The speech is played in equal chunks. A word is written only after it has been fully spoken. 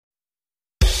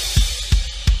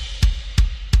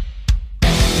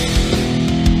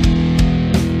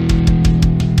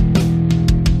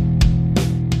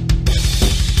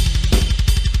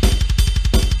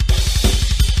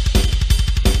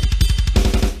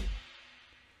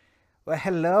Well,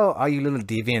 hello, all you little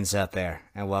deviants out there,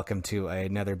 and welcome to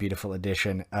another beautiful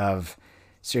edition of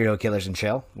Serial Killers and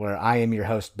Chill, where I am your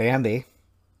host, Bambi.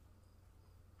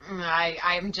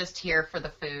 I'm just here for the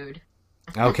food.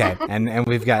 Okay, and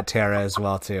we've got Tara as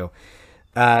well too.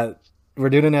 Uh, we're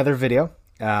doing another video.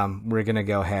 We're gonna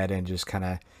go ahead and just kind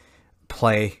of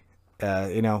play.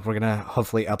 We're gonna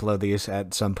hopefully upload these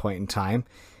at some point in time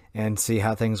and see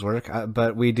how things work.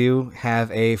 But we do have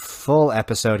a full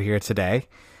episode here today,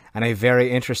 and a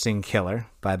very interesting killer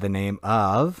by the name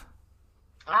of.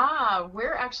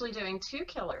 We're actually doing two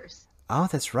killers. Oh,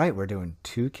 that's right. We're doing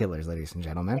two killers, ladies and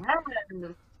gentlemen.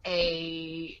 Yes.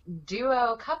 A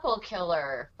duo couple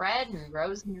killer, Fred and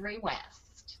Rosemary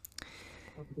West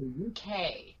of the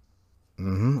UK.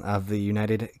 Of the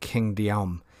United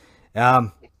Kingdom.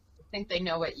 Um, I think they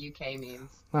know what UK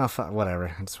means. well,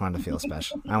 whatever. I just wanted to feel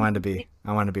special. I wanted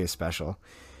to be a special.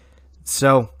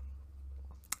 So,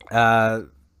 uh,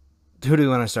 who do we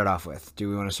want to start off with? Do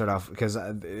we want to start off because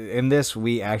in this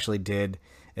we actually did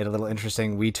it a little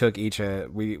interesting. We took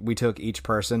we took each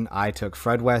person. I took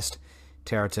Fred West,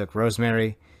 Tara took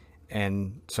Rosemary,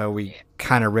 and so we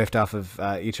kind of riffed off of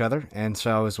each other. And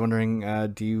so I was wondering,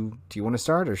 do you want to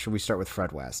start, or should we start with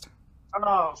Fred West?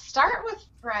 Oh, start with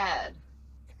Fred.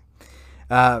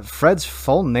 Fred's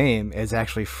full name is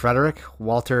actually Frederick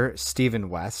Walter Stephen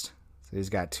West. So he's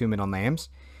got two middle names.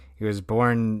 He was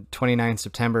born 29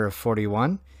 September of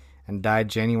 41 and died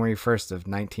January 1st of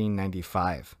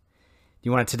 1995. Do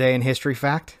you want a today in history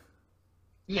fact?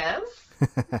 Yes.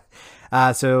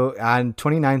 So on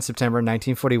 29 September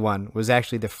 1941 was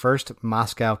actually the first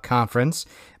Moscow conference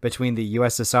between the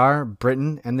USSR,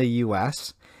 Britain, and the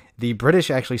US. The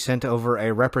British actually sent over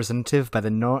a representative by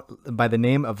the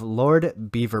name of Lord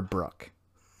Beaverbrook.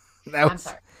 I'm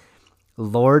sorry.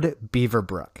 Lord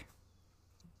Beaverbrook.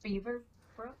 Beaverbrook?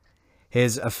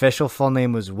 His official full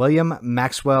name was William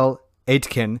Maxwell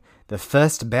Aitken, the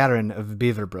first Baron of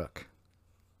Beaverbrook.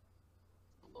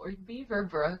 Lord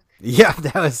Beaverbrook. Yeah,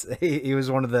 he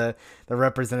was one of the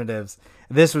representatives.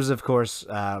 This was, of course,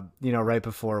 right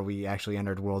before we actually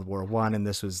entered World War One, and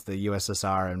this was the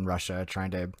USSR and Russia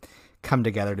trying to come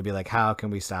together to be like, how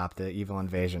can we stop the evil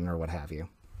invasion or what have you.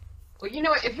 Well, you know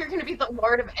what? If you're going to be the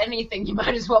Lord of anything, you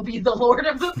might as well be the Lord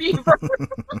of the Beaver.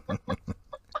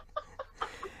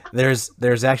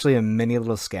 There's actually a mini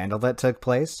little scandal that took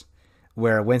place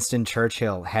where Winston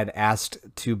Churchill had asked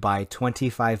to buy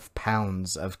 25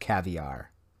 pounds of caviar.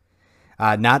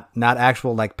 Not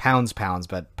actual like pounds,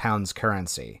 but pounds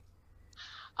currency.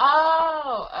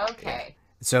 Oh, okay.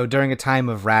 So during a time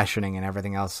of rationing and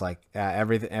everything else, like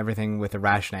everything with the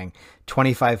rationing,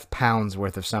 25 pounds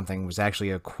worth of something was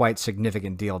actually a quite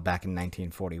significant deal back in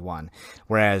 1941.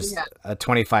 Whereas Yeah.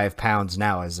 25 pounds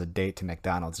now is a date to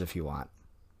McDonald's if you want.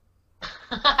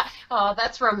 Oh,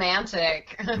 that's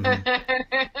romantic.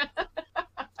 Mhm.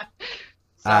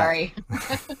 Uh, Sorry.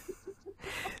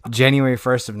 January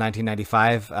 1st of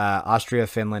 1995, Austria,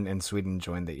 Finland, and Sweden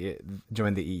joined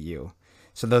the EU.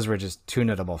 So those were just two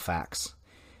notable facts.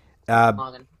 Uh,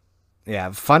 Morgan.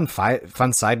 yeah, fun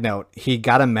side note. He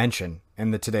got a mention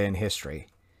in the Today in History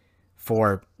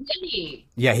for Yay.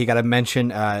 yeah, he got a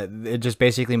mention. It just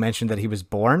basically mentioned that he was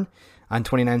born on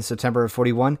 29 September of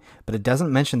 41, but it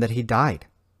doesn't mention that he died.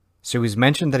 So it was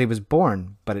mentioned that he was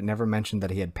born, but it never mentioned that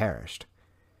he had perished.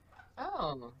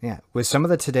 Oh. Yeah, with some of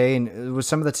the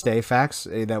today facts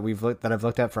that I've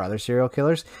looked at for other serial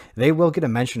killers, they will get a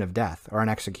mention of death or an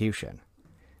execution,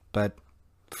 but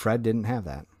Fred didn't have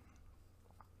that.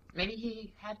 Maybe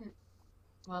he hadn't.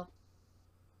 Well,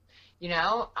 you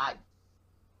know, I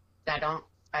don't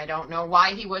I don't know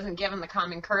why he wasn't given the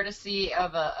common courtesy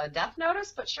of a death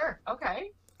notice, but sure.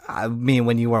 Okay. I mean,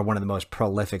 when you are one of the most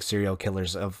prolific serial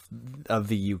killers of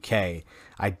the UK,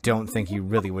 I don't think you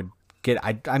really would get.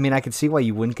 I mean, I could see why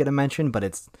you wouldn't get a mention, but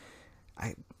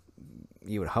I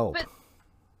you would hope. But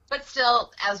but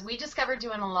still, as we discovered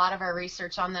doing a lot of our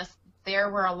research on this, there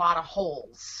were a lot of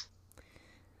holes.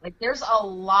 Like there's a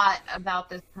lot about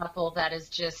this couple that is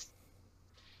just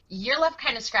you're left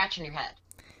kind of scratching your head.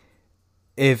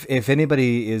 If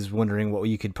anybody is wondering what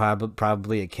you could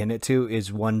probably akin it to,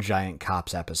 is One Giant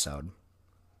Cops episode.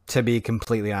 To be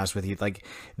completely honest with you, like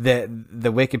the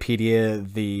Wikipedia,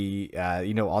 the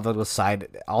all the little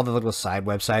side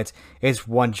websites, it's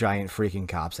One Giant freaking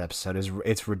Cops episode.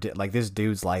 It's ridiculous. Like this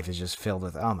dude's life is just filled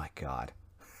with, oh my god,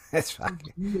 it's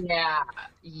fucking. Yeah,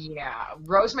 yeah.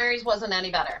 Rosemary's wasn't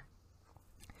any better.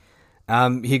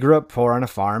 He grew up poor on a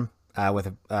farm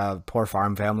with a poor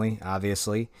farm family,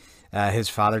 obviously. His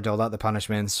father doled out the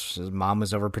punishments. His mom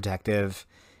was overprotective.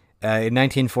 In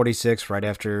 1946, right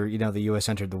after the U.S.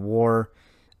 entered the war,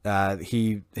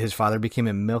 his father became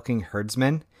a milking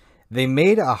herdsman. They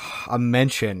made a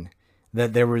mention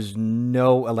that there was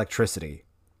no electricity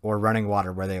or running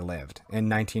water where they lived in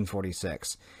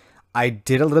 1946. I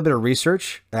did a little bit of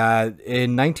research.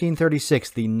 In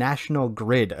 1936, the national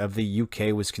grid of the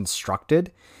UK was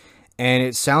constructed, and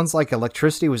it sounds like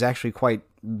electricity was actually quite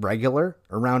regular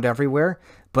around everywhere.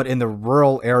 But in the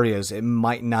rural areas, it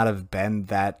might not have been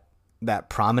that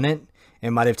prominent. It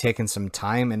might have taken some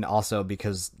time, and also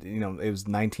because it was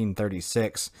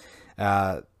 1936,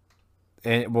 and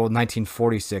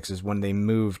 1946 is when they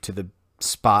moved to the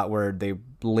spot where they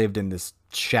lived in this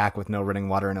shack with no running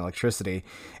water and electricity.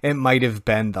 It might have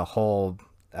been the whole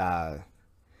the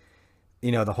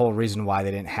whole reason why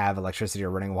they didn't have electricity or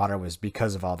running water was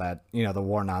because of all that, the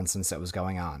war nonsense that was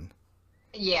going on.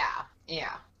 Yeah,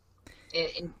 yeah.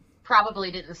 It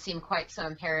probably didn't seem quite so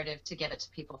imperative to get it to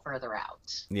people further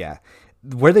out. Yeah.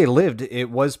 Where they lived, it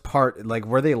was part, like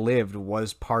where they lived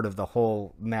was part of the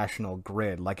whole national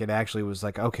grid. Like it actually was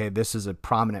like, okay, this is a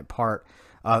prominent part,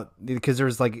 because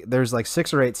there's like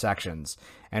 6 or 8 sections,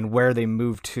 and where they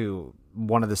moved to,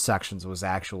 one of the sections was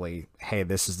actually, hey,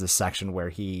 this is the section where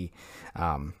he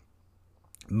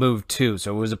moved to.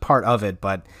 So it was a part of it,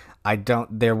 but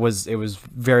it was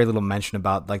very little mention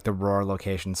about like the rural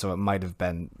location. So it might have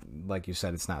been, like you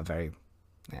said, it's not very,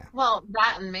 yeah. Well,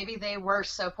 that and maybe they were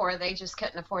so poor they just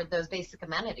couldn't afford those basic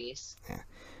amenities. Yeah.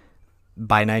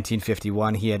 By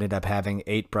 1951, he ended up having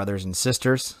 8 brothers and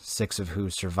sisters, 6 of who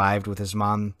survived with his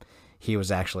mom. He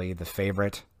was actually the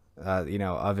favorite,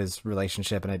 of his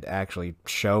relationship, and it actually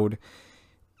showed.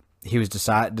 He was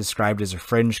described as a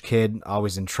fringe kid,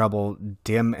 always in trouble,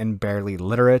 dim and barely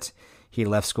literate. He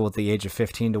left school at the age of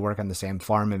 15 to work on the same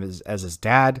farm as his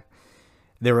dad.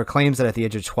 There were claims that at the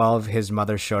age of 12, his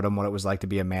mother showed him what it was like to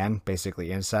be a man,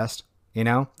 basically incest.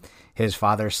 His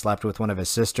father slept with one of his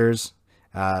sisters.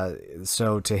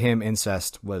 So to him,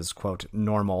 incest was, quote,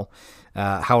 normal.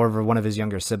 However, one of his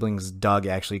younger siblings, Doug,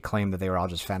 actually claimed that they were all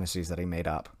just fantasies that he made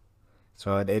up.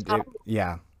 So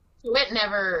yeah. So it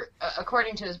never,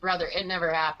 according to his brother, it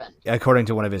never happened. According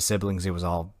to one of his siblings, it was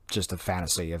all just a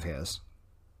fantasy of his.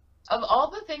 Of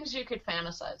all the things you could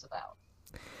fantasize about.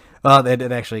 Well,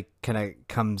 it actually kind of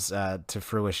comes to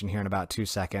fruition here in about 2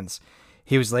 seconds.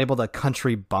 He was labeled a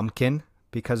country bumpkin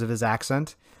because of his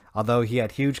accent. Although he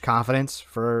had huge confidence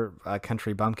for a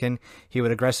country bumpkin, he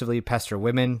would aggressively pester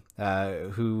women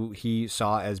who he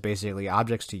saw as basically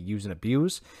objects to use and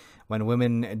abuse. When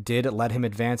women did let him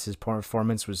advance, his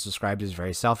performance was described as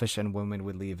very selfish, and women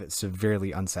would leave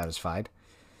severely unsatisfied.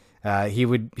 He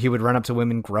would run up to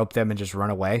women, grope them, and just run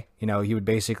away. He would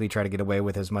basically try to get away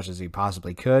with as much as he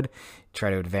possibly could,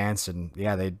 try to advance, and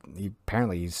yeah,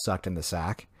 he sucked in the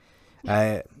sack.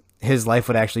 His life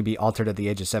would actually be altered at the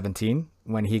age of 17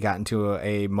 when he got into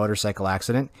a motorcycle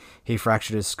accident. He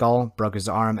fractured his skull, broke his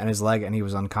arm and his leg, and he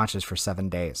was unconscious for 7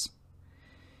 days.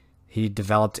 He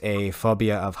developed a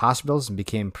phobia of hospitals and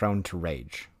became prone to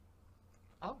rage.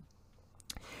 Oh.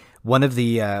 One of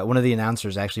the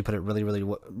announcers actually put it really, really,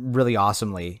 really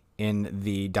awesomely in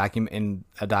a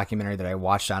documentary that I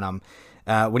watched on him.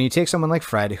 When you take someone like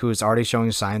Fred, who is already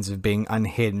showing signs of being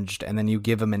unhinged, and then you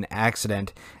give him an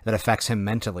accident that affects him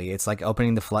mentally, it's like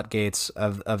opening the floodgates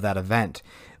of that event,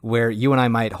 where you and I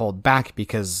might hold back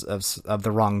because of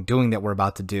the wrongdoing that we're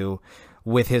about to do.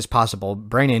 With his possible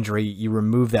brain injury, you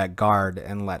remove that guard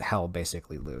and let hell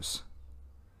basically loose.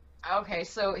 Okay,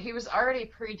 so he was already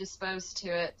predisposed to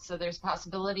it, so there's a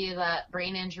possibility that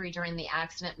brain injury during the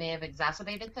accident may have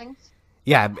exacerbated things?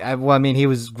 Yeah, well, I mean, he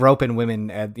was groping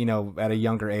women at a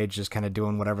younger age, just kind of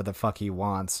doing whatever the fuck he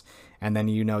wants, and then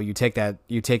you take that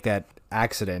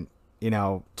accident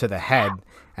to the head,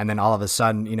 and then all of a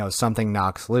sudden something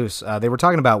knocks loose. They were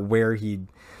talking about where he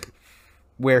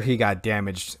got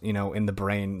damaged in the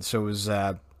brain, so it was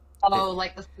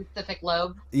like the specific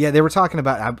lobe. Yeah, they were talking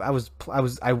about.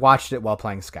 I watched it while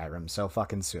playing Skyrim, so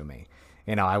fucking sue me.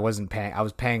 I was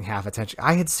paying half attention.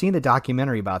 I had seen the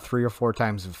documentary about 3 or 4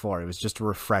 times before. It was just a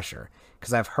refresher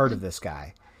because I've heard of this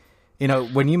guy.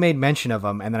 When you made mention of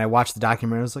him, and then I watched the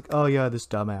documentary, I was like, oh yeah, this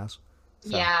dumbass.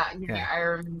 So, yeah, I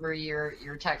remember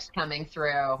your text coming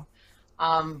through.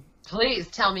 Please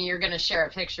tell me you're going to share a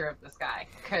picture of this guy,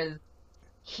 because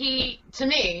to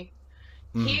me,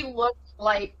 he looked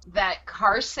like that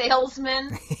car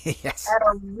salesman yes. at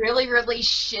a really, really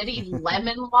shitty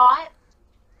lemon lot.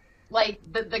 Like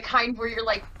the kind where you're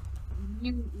like,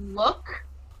 you look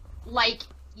like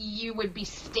you would be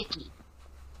sticky.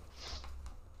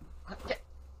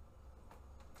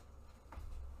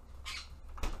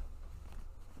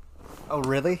 Oh,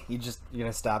 really? You're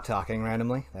gonna stop talking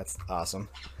randomly? That's awesome.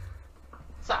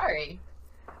 Sorry.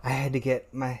 I had to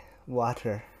get my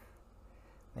water.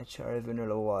 My cherry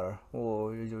vanilla water.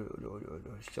 Oh,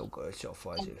 so good, so And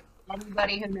fuzzy.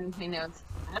 anybody who knows me knows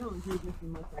I don't do this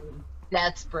unless I'm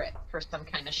desperate for some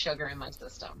kind of sugar in my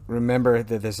system. Remember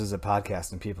that this is a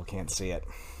podcast and people can't see it.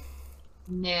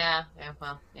 Yeah, yeah,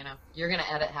 well, you're gonna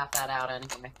edit half that out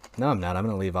anyway. No, I'm not. I'm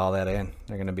going to leave all that in.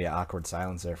 There's going to be an awkward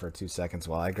silence there for 2 seconds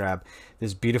while I grab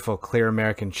this beautiful clear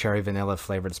American cherry vanilla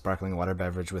flavored sparkling water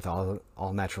beverage with all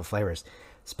natural flavors.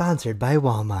 Sponsored by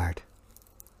Walmart.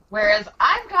 Whereas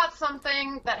I've got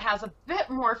something that has a bit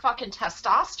more fucking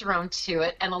testosterone to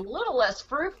it and a little less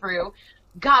frou-frou.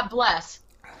 God bless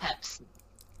Pepsi.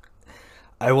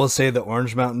 I will say the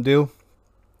Orange Mountain Dew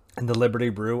and the Liberty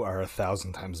Brew are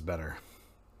 1,000 times better.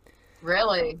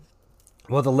 Really?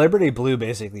 Well, the Liberty Blue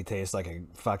basically tastes like a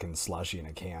fucking slushy in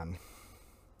a can.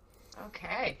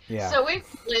 Okay. Yeah. So we've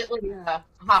completely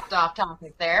hopped off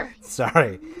topic there.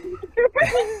 Sorry.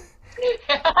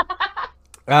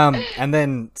 And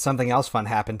then something else fun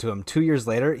happened to him. 2 years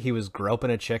later, he was groping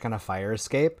a chick on a fire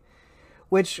escape.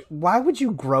 Which, why would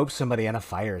you grope somebody on a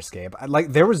fire escape?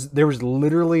 Like, there was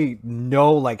literally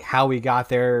no, like, how he got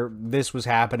there, this was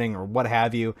happening, or what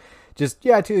have you. Just,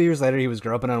 yeah, 2 years later, he was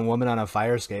groping on a woman on a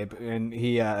fire escape, and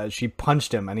she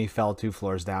punched him, and he fell 2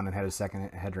 floors down and had a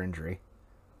second head injury.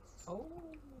 Oh.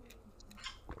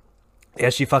 Yeah,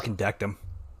 she fucking decked him.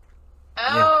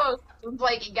 Oh, seems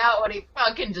like he got what he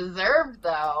fucking deserved,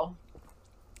 though.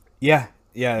 Yeah,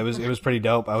 it was pretty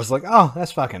dope. I was like, oh,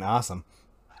 that's fucking awesome.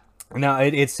 No,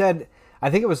 it said, I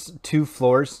think it was 2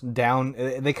 floors down.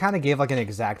 They kind of gave like an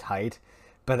exact height,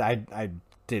 but I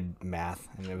did math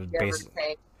and it was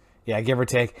basically, yeah, give or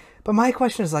take. But my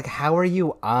question is like, how are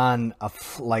you on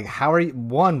how are you,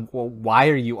 one, well, why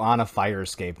are you on a fire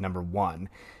escape? Number one.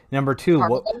 Number two,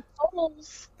 Part what? of those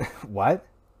holes. What?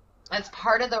 That's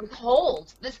part of those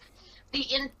holes. The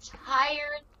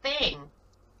entire thing.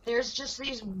 There's just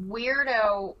these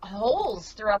weirdo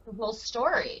holes throughout the whole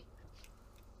story.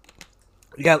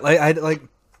 Yeah, I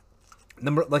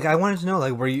wanted to know,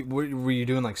 like, were you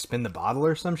doing like spin the bottle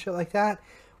or some shit like that?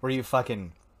 Were you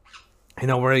fucking,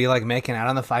 were you like making out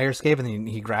on the fire escape and then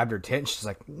he grabbed her tit and she's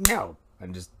like, no,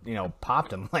 and just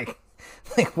popped him like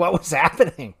what was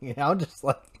happening? Just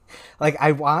like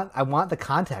I want the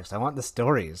context, I want the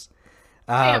stories.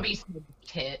 Be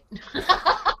tit.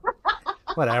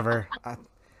 Whatever.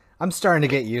 I'm starting to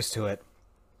get used to it.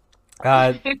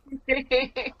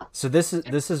 So this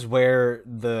is where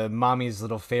the mommy's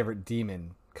little favorite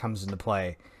demon comes into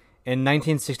play. In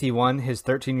 1961, his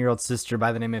 13-year-old sister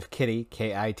by the name of Kitty,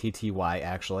 Kitty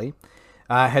actually,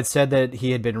 had said that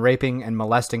he had been raping and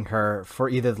molesting her for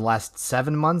either the last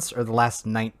 7 months or the last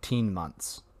 19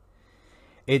 months.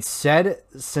 It's said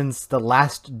since the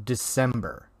last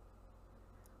December.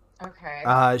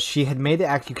 Okay. She had made the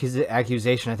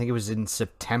accusation, I think it was in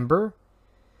September.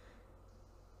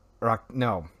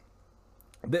 No.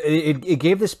 It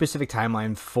gave the specific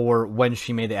timeline for when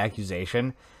she made the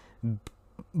accusation.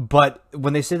 But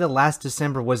when they say the last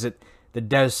December, was it the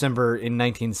December in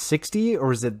 1960? Or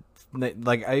was it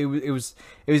like, it was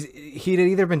he'd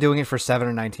either been doing it for 7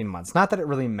 or 19 months. Not that it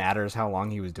really matters how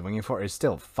long he was doing it for. It's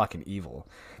still fucking evil.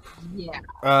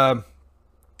 Yeah.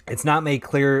 It's not made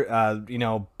clear,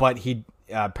 but he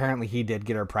apparently he did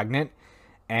get her pregnant,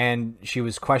 and she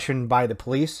was questioned by the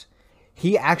police.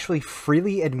 He actually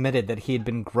freely admitted that he had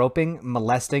been groping,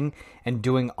 molesting, and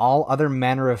doing all other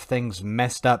manner of things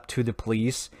messed up to the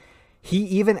police. He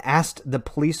even asked the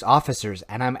police officers,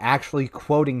 and I'm actually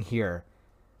quoting here,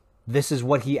 this is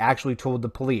what he actually told the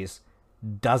police,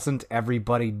 doesn't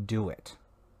everybody do it?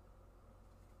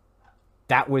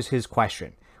 That was his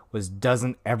question, was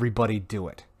doesn't everybody do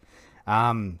it?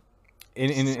 In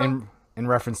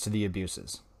reference to the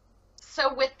abuses.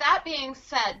 So with that being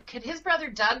said, could his brother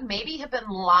Doug maybe have been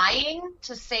lying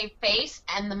to save face,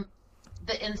 and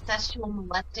the incestual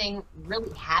molesting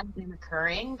really had been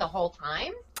occurring the whole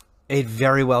time? It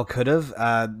very well could have.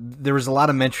 There was a lot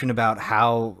of mention about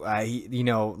how,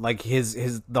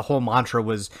 the whole mantra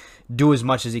was do as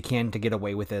much as he can to get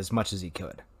away with as much as he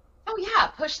could. Oh yeah,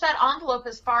 push that envelope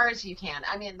as far as you can.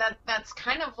 I mean, that's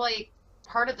kind of like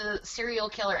part of the serial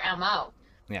killer MO.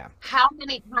 Yeah. How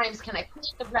many times can I push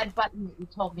the red button that you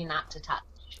told me not to touch?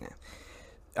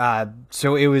 Yeah.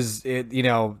 So it was,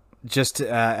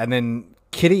 and then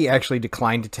Kitty actually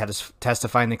declined to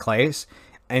testify in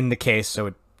the case, so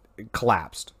it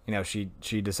collapsed.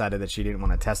 She decided that she didn't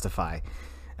want to testify.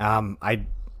 I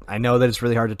know that it's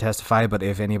really hard to testify, but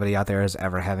if anybody out there is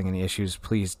ever having any issues,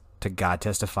 please to God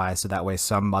testify, so that way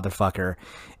some motherfucker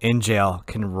in jail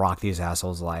can rock these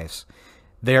assholes' lives.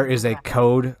 There is a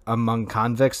code among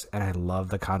convicts, and I love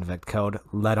the convict code.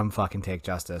 Let them fucking take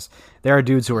justice. There are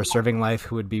dudes who are serving life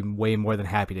who would be way more than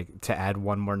happy to add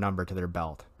one more number to their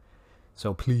belt.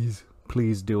 So please,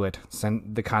 please do it.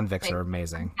 The convicts are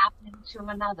amazing. Happen to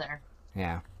another.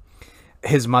 Yeah.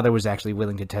 His mother was actually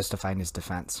willing to testify in his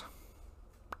defense.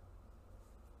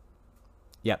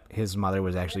 Yep, his mother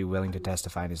was actually willing to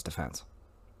testify in his defense.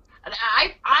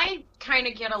 I kind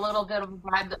of get a little bit of a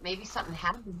vibe that maybe something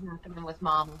had been happening with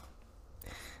Mama.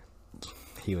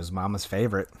 He was Mama's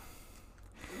favorite.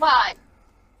 But,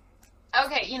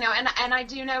 okay, you know, and I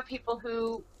do know people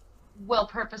who will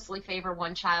purposely favor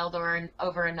one child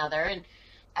over another. And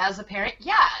as a parent,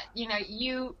 yeah, you know,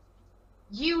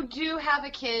 you do have a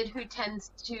kid who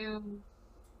tends to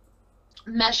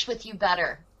mesh with you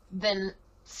better than,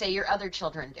 say, your other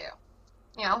children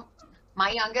do. You know, my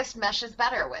youngest meshes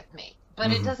better with me,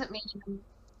 but it doesn't mean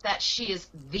that she is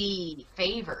the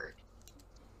favored.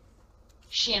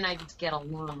 She and I just get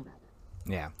along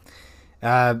better.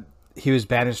 Yeah. He was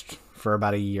banished for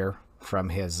about a year from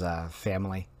his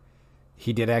family.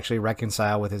 He did actually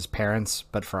reconcile with his parents,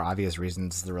 but for obvious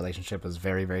reasons, the relationship was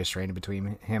very, very strained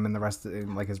between him and the rest of,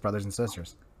 like, his brothers and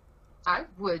sisters. I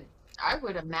would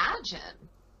imagine.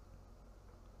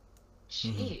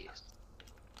 Jeez.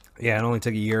 Yeah, it only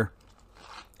took a year.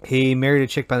 He married a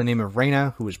chick by the name of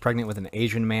Reina, who was pregnant with an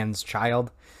Asian man's child.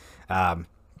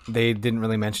 They didn't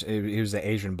really mention... He was an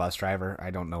Asian bus driver. I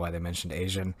don't know why they mentioned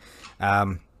Asian.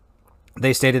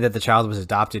 They stated that the child was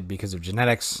adopted because of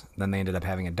genetics. Then they ended up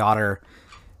having a daughter.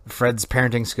 Fred's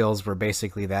parenting skills were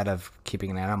basically that of keeping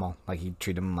an animal. Like, he'd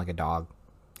treat him like a dog.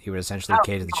 He would essentially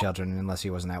cage the children unless he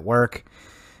wasn't at work.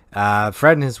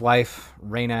 Fred and his wife,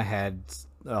 Reina, had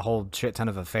a whole shit ton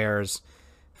of affairs.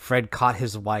 Fred caught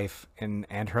his wife and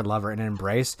her lover in an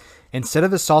embrace. Instead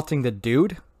of assaulting the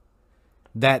dude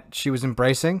that she was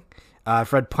embracing,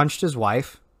 Fred punched his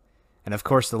wife. And, of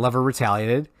course, the lover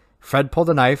retaliated. Fred pulled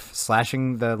a knife,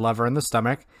 slashing the lover in the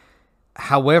stomach.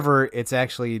 However, it's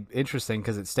actually interesting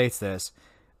because it states this.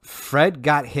 Fred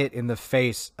got hit in the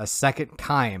face a second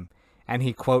time, and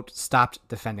he, quote, stopped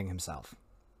defending himself.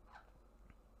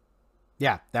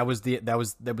 Yeah, that was the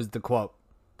quote.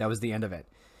 That was the end of it.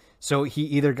 So he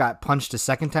either got punched a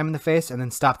second time in the face and then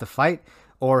stopped the fight,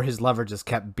 or his lover just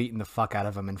kept beating the fuck out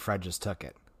of him and Fred just took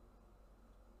it.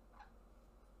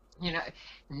 You know,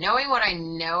 knowing what I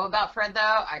know about Fred, though,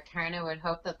 I kind of would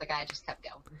hope that the guy just kept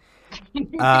going.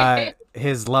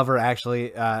 His lover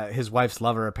actually, his wife's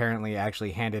lover apparently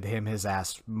actually handed him his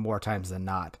ass more times than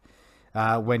not.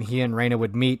 When he and Reina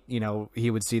would meet, you know, he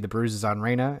would see the bruises on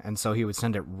Reina, and so he would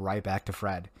send it right back to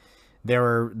Fred.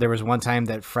 There was one time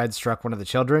that Fred struck one of the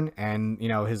children, and you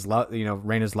know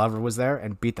Reina's lover was there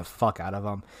and beat the fuck out of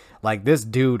him. Like, this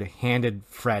dude handed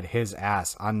Fred his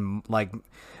ass on, like,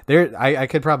 there. I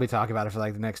could probably talk about it for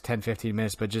like the next 10-15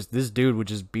 minutes, but just this dude would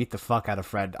just beat the fuck out of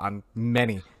Fred on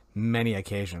many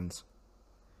occasions.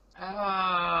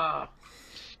 Oh.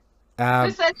 Who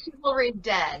said chivalry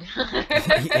dead?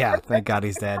 Yeah, thank God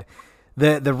he's dead.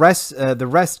 The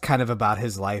rest kind of about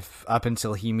his life up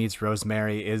until he meets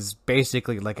Rosemary is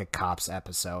basically like a Cops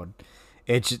episode.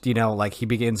 It's, you know, like, he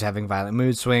begins having violent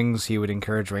mood swings. He would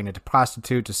encourage Reina to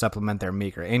prostitute to supplement their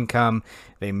meager income.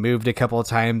 They moved a couple of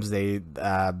times.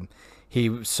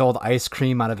 He sold ice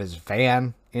cream out of his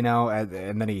van, you know,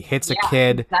 and then he hits a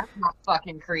kid. That's not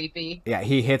fucking creepy. Yeah,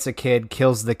 he hits a kid,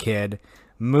 kills the kid,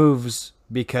 moves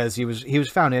because he was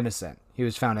found innocent. He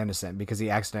was found innocent because he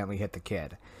accidentally hit the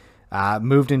kid.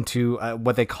 Moved into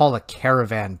what they call a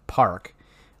caravan park,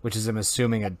 which is, I'm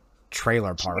assuming, a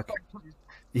trailer park.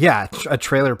 Yeah, a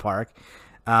trailer park.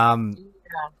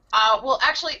 Well,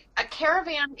 actually, a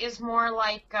caravan is more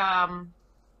like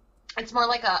it's more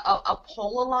like a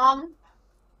pull along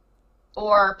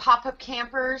or pop up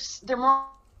campers. They're more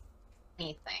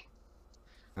anything.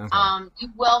 Okay. You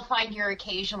will find your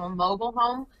occasional mobile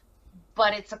home,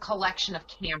 but it's a collection of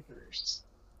campers.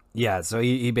 Yeah, so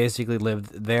he basically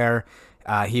lived there.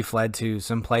 He fled to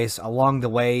some place. Along the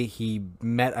way, he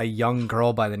met a young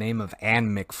girl by the name of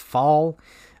Anne McFall.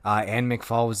 Anne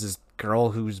McFall was this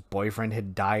girl whose boyfriend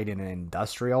had died in an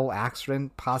industrial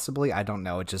accident, possibly. I don't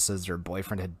know. It just says her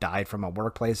boyfriend had died from a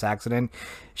workplace accident.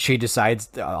 She decides,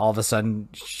 all of a sudden,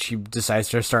 she decides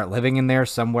to start living in there.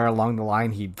 Somewhere along the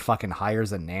line, he fucking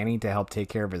hires a nanny to help take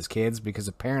care of his kids, because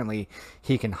apparently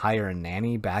he can hire a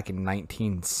nanny back in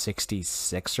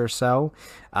 1966 or so,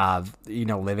 you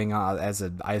know, living as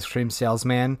an ice cream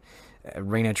salesman.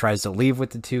 Reina tries to leave with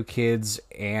the two kids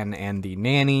and the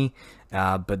nanny.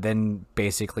 But then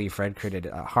basically Fred created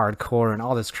a hardcore and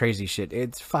all this crazy shit.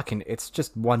 It's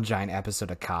just one giant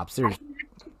episode of Cops. There's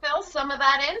fill some of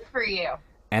that in for you.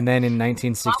 And then in Well, that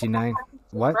 1969, happens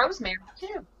with what? Rosemary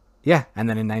too. Yeah, and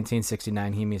then in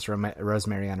 1969, he meets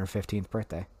Rosemary on her 15th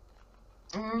birthday.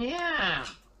 Yeah.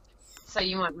 So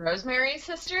you want Rosemary's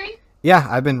history? Yeah,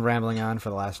 I've been rambling on for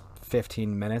the last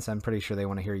 15 minutes. I'm pretty sure they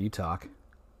want to hear you talk.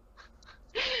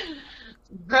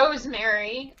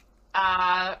 Rosemary,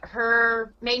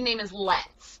 her maiden name is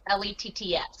Letts,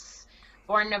 Letts.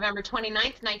 Born November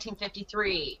 29th,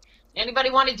 1953. Anybody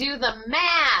want to do the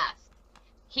math?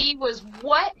 He was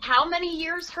what? How many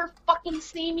years her fucking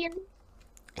senior?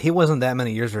 He wasn't that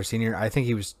many years her senior. I think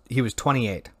he was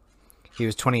 28. He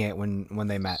was 28 when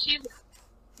they met. She was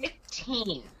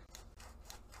 15.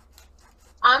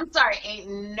 I'm sorry, ain't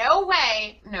no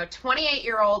way no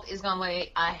 28-year-old is gonna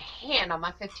lay a hand on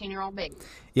my 15-year-old baby.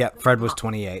 Yeah, Fred was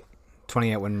 28.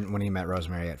 28 when he met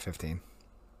Rosemary at 15.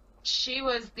 She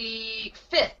was the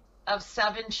fifth of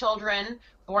seven children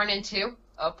born into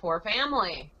a poor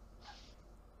family.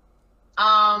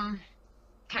 Kind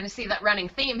of see that running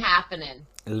theme happening.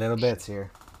 A little bits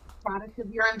here. Product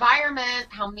of your environment.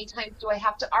 How many times do I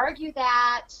have to argue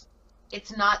that?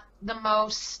 It's not the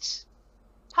most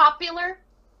popular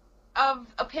of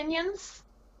opinions,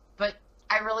 but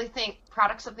I really think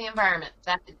products of the environment.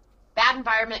 That bad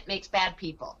environment makes bad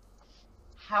people.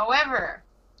 However,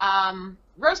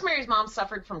 Rosemary's mom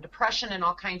suffered from depression and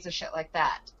all kinds of shit like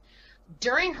that.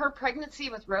 During her pregnancy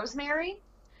with Rosemary,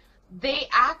 they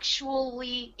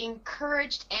actually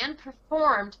encouraged and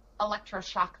performed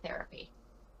electroshock therapy,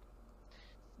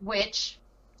 which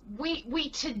we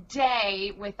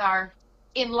today, with our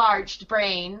enlarged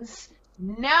brains,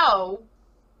 know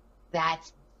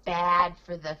that's bad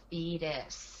for the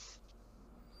fetus.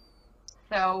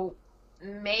 So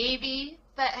maybe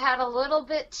that had a little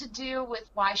bit to do with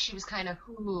why she was kind of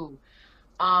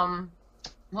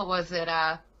what was it?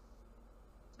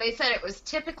 They said it was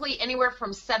typically anywhere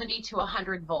from 70 to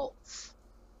 100 volts.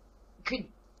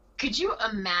 Could you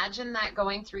imagine that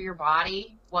going through your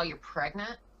body while you're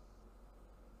pregnant?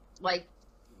 Like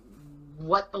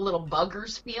what the little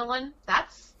bugger's feeling?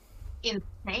 That's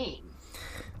insane.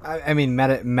 I mean,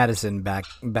 medicine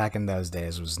back in those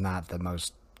days was not the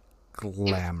most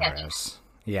glamorous.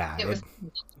 Yeah. It was.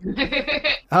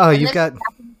 Oh, And you've this got was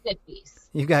back in the 50s.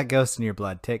 you've got ghosts in your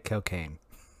blood. Take cocaine.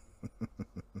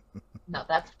 No,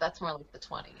 that's more like the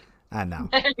 20s. I know.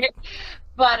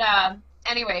 But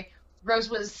anyway, Rose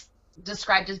was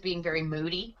described as being very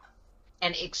moody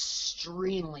and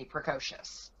extremely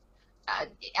precocious.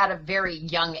 At a very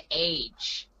young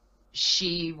age,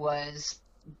 she was,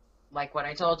 like what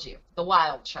I told you, the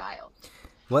wild child.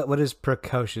 What does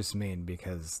precocious mean?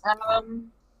 Because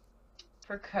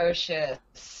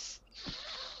Precocious.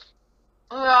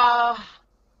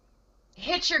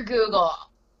 Hit your Google.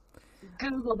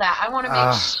 Google that. I want to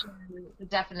make sure the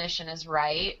definition is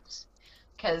right,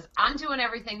 because I'm doing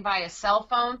everything via cell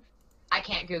phone. I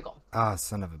can't Google.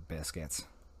 son of a biscuits.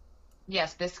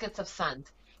 Yes, biscuits of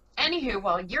suns. Anywho,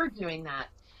 while you're doing that,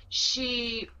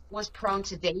 she was prone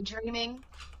to daydreaming.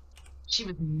 She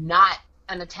was not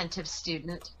an attentive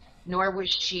student, nor was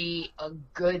she a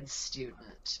good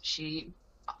student. She,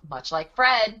 much like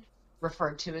Fred,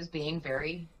 referred to as being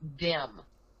very dim.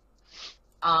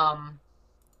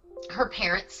 Her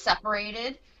parents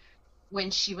separated when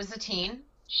she was a teen.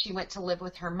 She went to live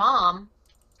with her mom.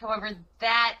 However,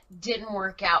 that didn't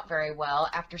work out very well.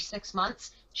 After 6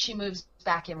 months, she moves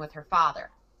back in with her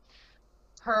father.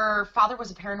 Her father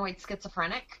was a paranoid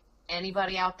schizophrenic.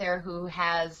 Anybody out there who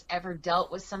has ever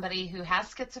dealt with somebody who has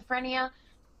schizophrenia,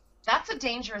 that's a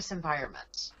dangerous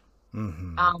environment.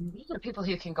 Mm-hmm. These are people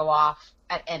who can go off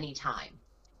at any time,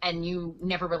 and you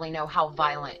never really know how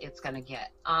violent it's going to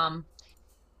get.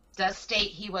 Does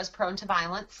state he was prone to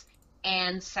violence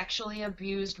and sexually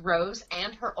abused Rose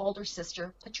and her older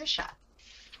sister, Patricia.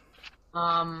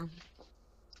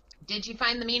 Did you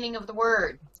find the meaning of the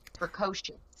word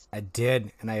precocious? I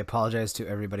did, and I apologize to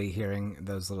everybody hearing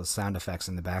those little sound effects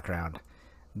in the background.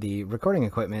 The recording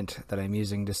equipment that I'm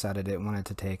using decided it wanted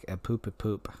to take a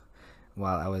poop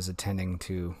while I was attending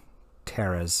to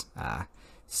Tara's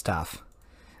stuff.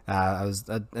 I was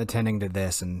attending to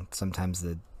this, and sometimes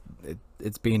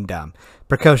it's being dumb.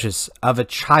 Precocious, of a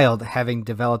child having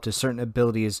developed a certain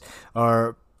abilities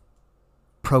or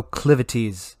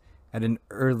proclivities at an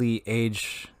earlier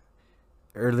age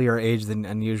than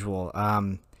unusual.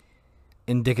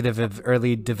 Indicative of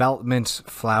early development,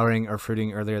 flowering, or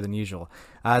fruiting earlier than usual.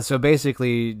 So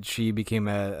basically, she became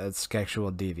a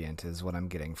sexual deviant, is what I'm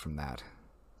getting from that.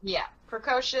 Yeah,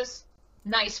 precocious,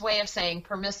 nice way of saying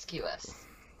promiscuous.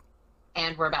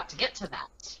 And we're about to get to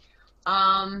that.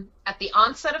 At the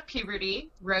onset of puberty,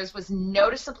 Rose was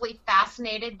noticeably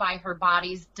fascinated by her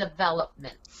body's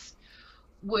developments.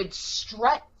 would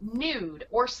strut nude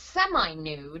or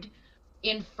semi-nude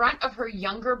in front of her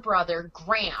younger brother,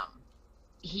 Graham.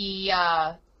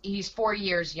 He's 4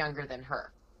 years younger than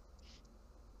her.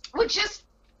 Would just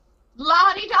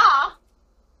la-di-da,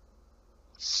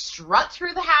 strut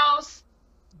through the house.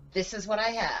 This is what I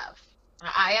have.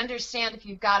 I understand if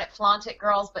you've got it, flaunt it,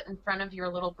 girls, but in front of your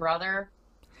little brother.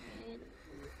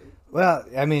 Well,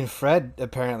 I mean, Fred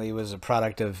apparently was a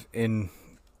product of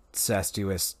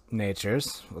incestuous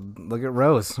natures. Look at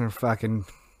Rose, her fucking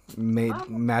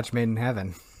match made in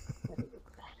heaven.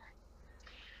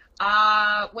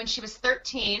 When she was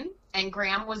 13 and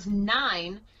Graham was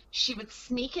 9, she would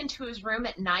sneak into his room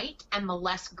at night and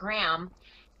molest Graham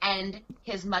and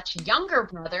his much younger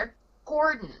brother,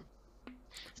 Gordon.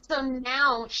 So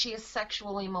now she is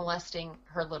sexually molesting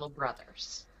her little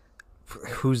brothers.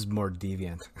 Who's more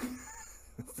deviant?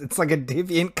 It's like a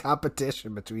deviant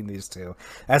competition between these two.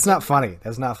 That's not funny.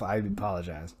 That's not. I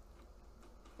apologize.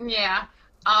 Yeah.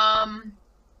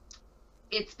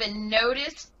 It's been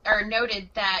noted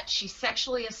that she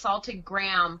sexually assaulted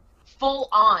Graham, full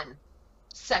on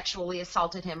sexually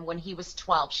assaulted him when he was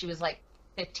 12. She was like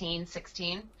 15,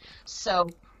 16. So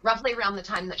roughly around the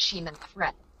time that she met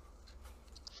Fred.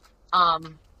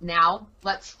 Now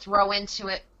let's throw into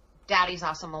it, Daddy's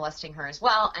also molesting her as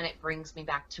well, and it brings me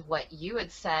back to what you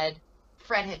had said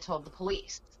Fred had told the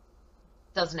police.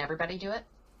 Doesn't everybody do it?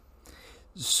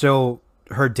 So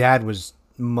her dad was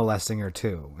molesting her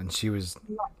too, and she was...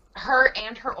 Her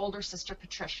and her older sister,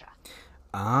 Patricia.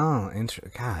 Oh,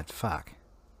 God, fuck.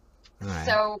 All right.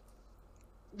 So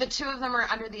the two of them are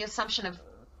under the assumption of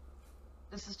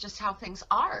this is just how things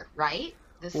are, right?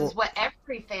 This is what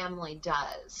every family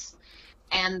does.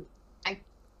 And I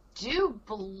do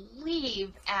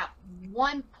believe at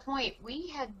one point we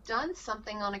had done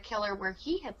something on a killer where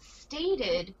he had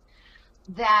stated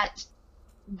that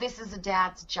this is a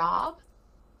dad's job.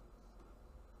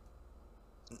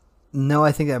 No,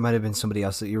 I think that might have been somebody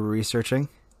else that you were researching.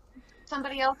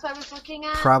 Somebody else I was looking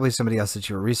at? Probably somebody else that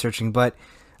you were researching, but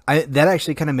that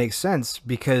actually kind of makes sense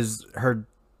because her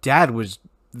dad was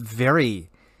very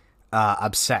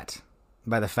upset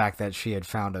by the fact that she had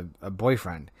found a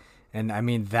boyfriend. And I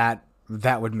mean, that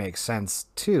would make sense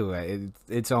too.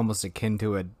 It's almost akin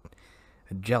to a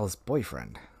jealous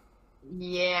boyfriend.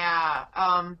 Yeah.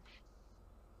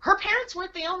 Her parents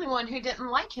weren't the only one who didn't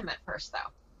like him at first,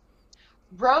 though.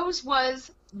 Rose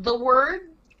was the word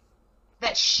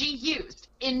that she used,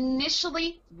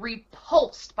 initially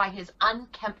repulsed by his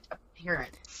unkempt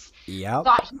appearance. Yep.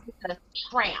 Thought he was a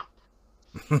tramp.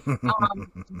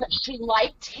 But she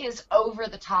liked his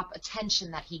over-the-top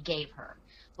attention that he gave her.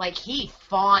 Like, he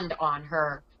fawned on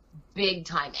her big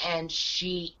time, and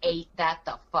she ate that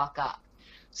the fuck up.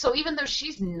 So even though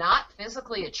she's not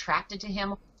physically attracted to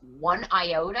him one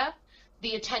iota,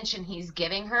 the attention he's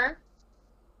giving her,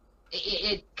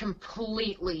 it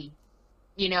completely,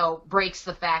 breaks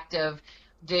the fact of,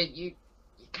 you're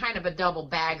kind of a double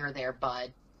bagger there,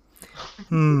 bud.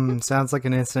 Sounds like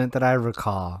an incident that I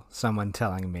recall someone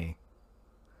telling me.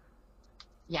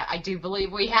 Yeah, I do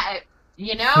believe we had,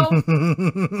 that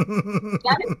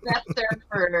is best served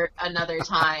for another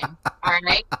time, all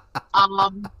right?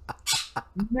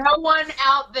 No one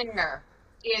out there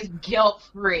is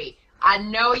guilt-free. I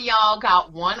know y'all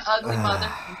got one ugly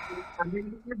mother under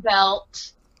your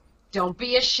belt. Don't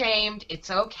be ashamed.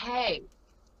 It's okay.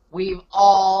 We've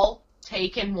all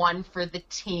taken one for the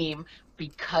team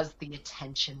because the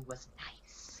attention was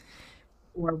nice.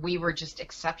 Or we were just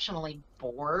exceptionally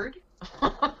bored.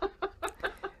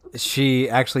 She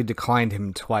actually declined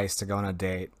him twice to go on a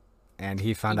date, and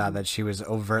he found out that she was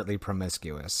overtly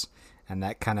promiscuous. And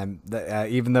that kind of,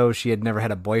 even though she had never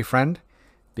had a boyfriend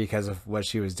because of what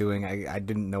she was doing, I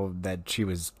didn't know that she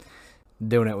was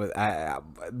doing it with,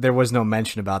 there was no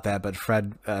mention about that, but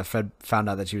Fred found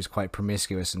out that she was quite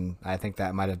promiscuous, and I think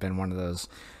that might have been one of those,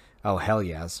 oh, hell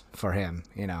yes, for him,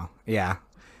 yeah.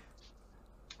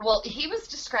 Well, he was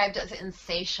described as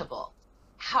insatiable.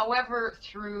 However,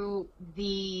 through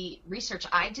the research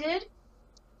I did,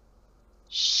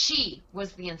 she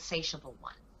was the insatiable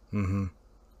one.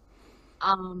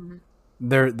 Mm-hmm.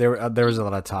 There was a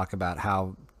lot of talk about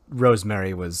how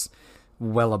Rosemary was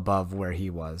well above where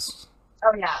he was.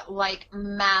 Oh yeah, like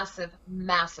massive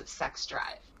sex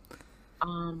drive.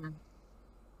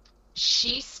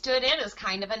 She stood in as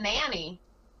kind of a nanny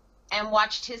and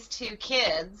watched his 2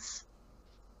 kids.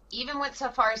 Even went so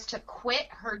far as to quit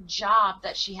her job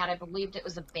that she had. I believed it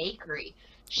was a bakery.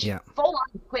 She full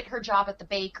on quit her job at the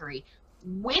bakery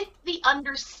with the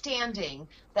understanding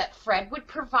that Fred would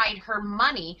provide her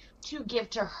money to give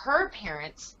to her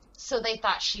parents, so they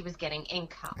thought she was getting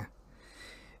income.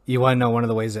 You want to know one of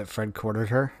the ways that Fred courted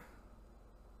her?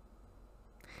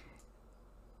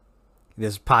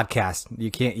 This podcast,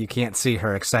 you can't see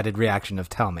her excited reaction of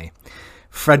tell me.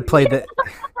 Fred played the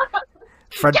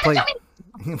Fred Give it played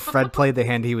to Fred played the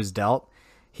hand he was dealt.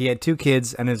 He had 2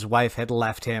 kids, and his wife had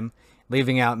left him,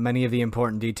 leaving out many of the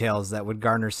important details that would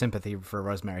garner sympathy for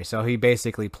Rosemary. So he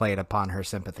basically played upon her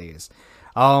sympathies.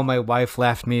 Oh, my wife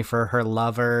left me for her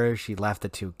lover. She left the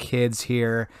 2 kids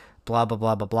here. Blah blah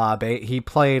blah blah blah. He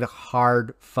played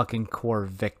hard fucking core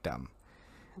victim.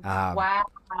 me.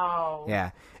 Wow.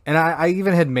 Yeah. And I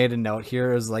even had made a note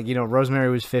here. It was like,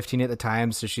 Rosemary was 15 at the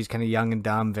time, so she's kind of young and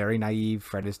dumb, very naive.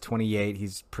 Fred is 28.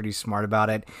 He's pretty smart about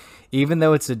it. Even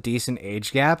though it's a decent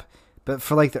age gap, but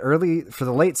for like for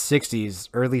the late 60s,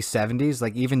 early 70s,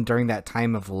 like even during that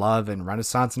time of love and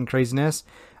Renaissance and craziness,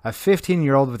 a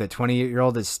 15-year-old with a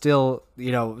 28-year-old is still,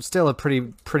 still a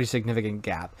pretty significant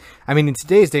gap. I mean, in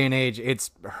today's day and age, it's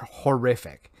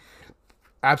horrific.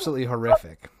 Absolutely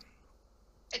horrific.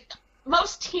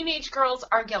 Most teenage girls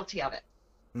are guilty of it.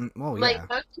 Oh, yeah. Like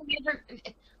most teenagers,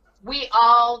 we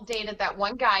all dated that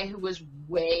one guy who was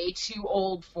way too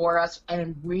old for us,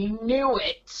 and we knew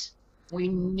it. We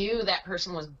knew that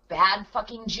person was bad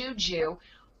fucking juju,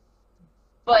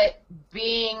 but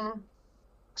being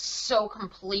so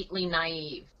completely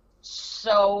naive,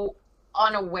 so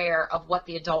unaware of what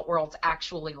the adult world's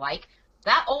actually like,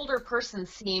 that older person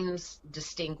seems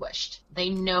distinguished. They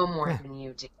know more than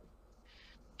you do.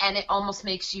 And it almost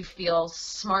makes you feel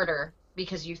smarter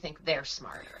because you think they're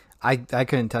smarter. I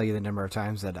couldn't tell you the number of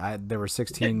times that there were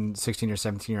 16 or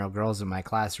 17-year-old girls in my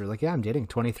class who were like, yeah, I'm dating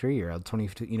 23-year-old,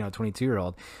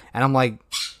 22-year-old. And I'm like,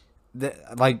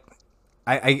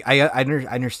 I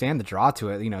understand the draw to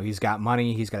it. He's got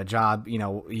money, he's got a job.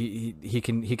 He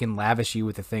can lavish you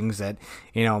with the things that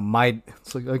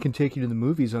It's like, I can take you to the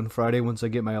movies on Friday once I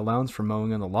get my allowance for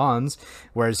mowing on the lawns.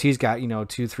 Whereas he's got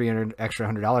 $200-300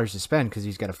 extra $100 to spend because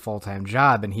he's got a full-time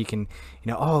job, and he can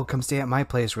come stay at my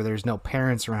place where there's no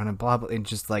parents around and blah blah, and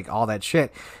just like all that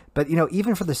shit. But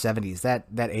even for the 70s,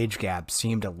 that age gap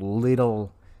seemed a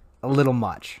little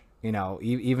much.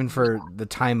 Even for the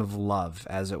time of love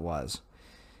as it was.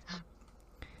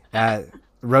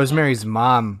 Rosemary's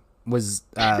mom was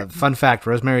fun fact.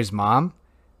 Rosemary's mom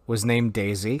was named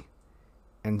Daisy,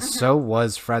 and so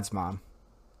was Fred's mom.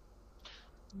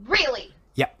 Really?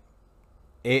 Yep.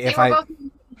 They were both.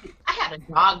 I had a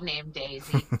dog named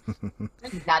Daisy.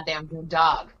 That's a goddamn good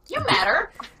dog. You met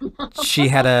her. She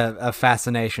had a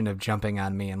fascination of jumping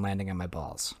on me and landing on my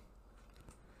balls.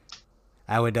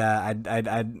 I would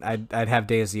I'd have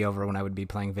Daisy over when I would be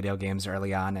playing video games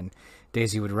early on, and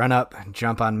Daisy would run up and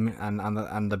jump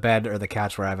on the bed or the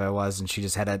couch wherever I was, and she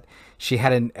was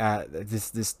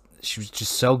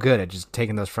just so good at just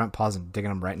taking those front paws and digging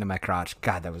them right into my crotch.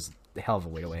 God, that was a hell of a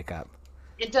way to wake up.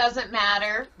 It doesn't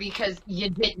matter because you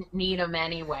didn't need them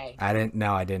anyway. I didn't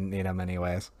need them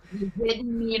anyways. You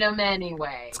didn't need them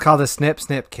anyway. It's called a snip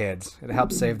snip, kids. It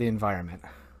helps save the environment.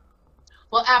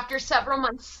 Well, after several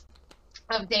months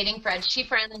of dating Fred, she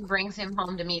finally brings him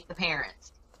home to meet the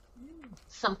parents.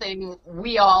 Something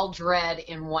we all dread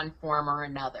in one form or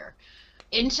another.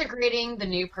 Integrating the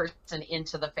new person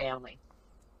into the family.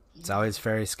 It's always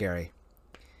very scary.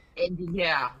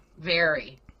 Yeah,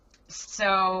 very.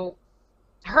 So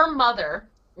her mother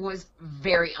was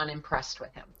very unimpressed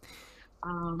with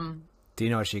him. Do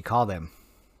you know what she called him?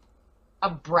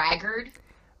 A braggart?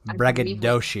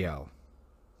 Braggadocio.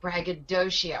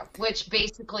 Braggadocio, which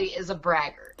basically is a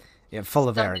braggart. Yeah, full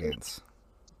of arrogance.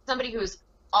 Somebody who's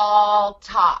all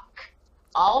talk,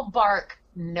 all bark,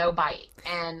 no bite.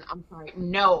 And I'm sorry,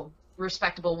 no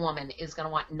respectable woman is going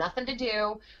to want nothing to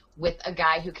do with a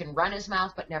guy who can run his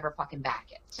mouth but never fucking back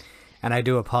it. And I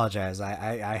do apologize.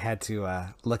 I had to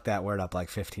look that word up like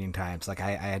 15 times. Like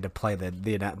I had to play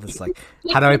this like,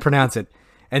 how do I pronounce it?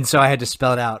 And so I had to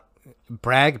spell it out.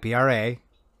 Brag, B-R-A,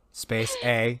 space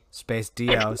A, space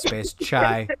D-O, space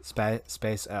chai,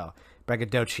 space O.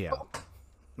 Braggadocio.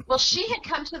 Well, she had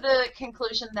come to the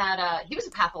conclusion that he was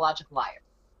a pathological liar.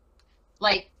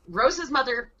 Like, Rose's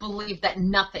mother believed that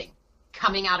nothing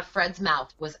coming out of Fred's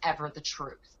mouth was ever the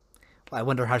truth. Well, I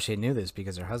wonder how she knew this,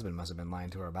 because her husband must have been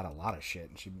lying to her about a lot of shit,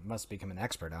 and she must become an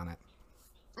expert on it.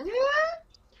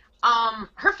 Yeah.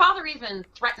 Her father even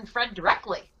threatened Fred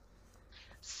directly.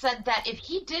 Said that if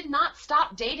he did not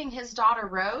stop dating his daughter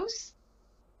Rose,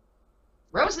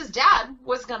 Rose's dad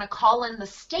was going to call in the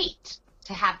state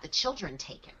to have the children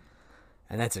taken.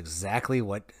 And that's exactly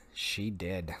what he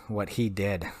did. And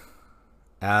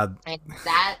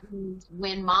that is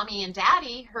when Mommy and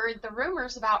Daddy heard the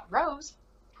rumors about Rose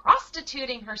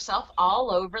prostituting herself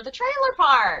all over the trailer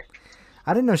park.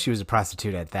 I didn't know she was a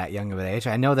prostitute at that young of an age.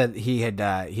 I know that he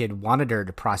had wanted her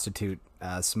to prostitute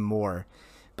some more,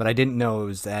 but I didn't know it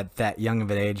was at that young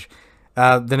of an age.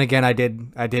 Then again,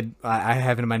 I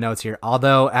have it in my notes here.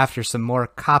 Although after some more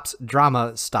cops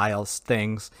drama style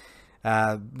things,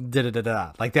 da da da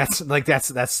da.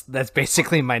 That's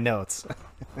basically my notes.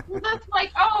 Well, that's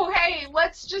like, oh, hey,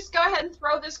 let's just go ahead and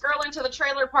throw this girl into the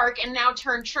trailer park and now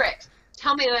turn tricks.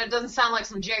 Tell me that it doesn't sound like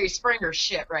some Jerry Springer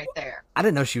shit right there. I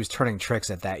didn't know she was turning tricks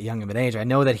at that young of an age. I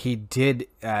know that he did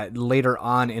later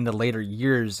on in the later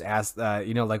years, as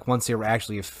like once they were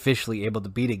actually officially able to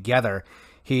be together,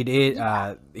 he did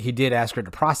ask her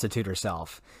to prostitute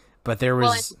herself. But there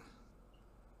was. Well,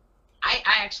 I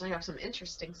actually have some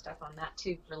interesting stuff on that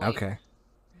too for later. Okay.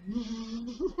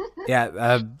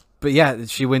 Yeah, but yeah,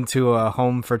 she went to a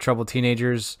home for troubled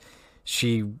teenagers.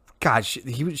 She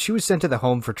was sent to the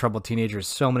home for troubled teenagers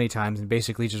so many times and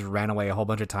basically just ran away a whole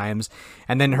bunch of times.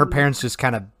 And then her parents just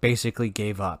kind of basically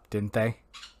gave up, didn't they?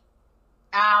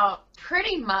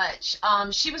 Pretty much.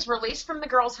 She was released from the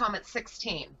girls' home at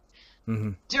 16.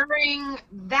 Mm-hmm. During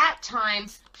that time,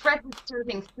 Fred was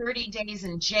serving 30 days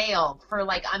in jail for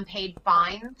like unpaid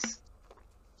fines.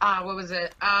 What was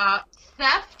it?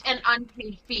 Theft and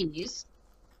unpaid fees.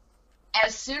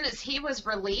 As soon as he was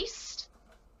released,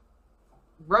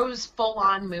 Rose full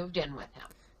on moved in with him.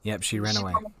 Yep, she ran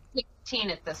away. Was 16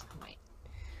 at this point.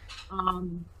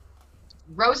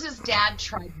 Rose's dad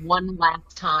tried one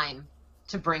last time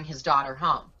to bring his daughter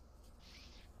home.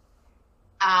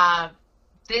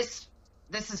 This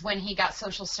is when he got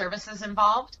social services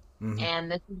involved, mm-hmm.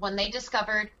 and this is when they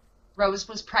discovered Rose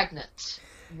was pregnant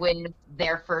with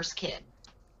their first kid.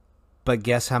 But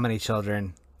guess how many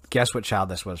children? Guess what child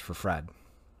this was for Fred?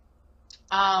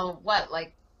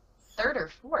 Like third or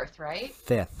fourth, right?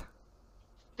 Fifth.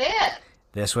 Fifth.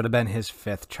 This would have been his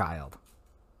fifth child.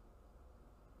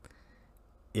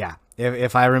 Yeah,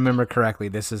 if I remember correctly,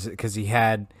 this is because he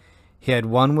had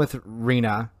one with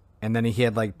Rena. And then he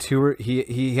had like two.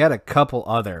 He had a couple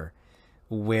other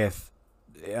with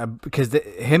because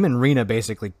him and Rena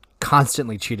basically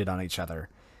constantly cheated on each other,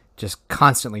 just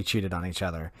constantly cheated on each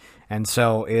other. And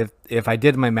so if I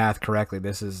did my math correctly,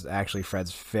 this is actually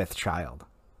Fred's fifth child.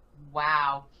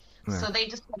 Wow. Yeah. So they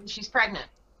discovered she's pregnant.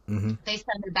 Mm-hmm. They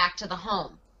send her back to the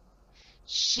home.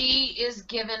 She is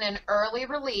given an early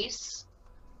release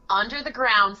under the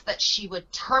grounds that she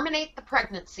would terminate the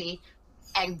pregnancy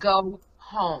and go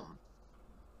home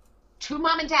to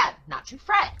mom and dad, not to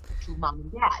Fred, to mom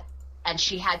and dad. And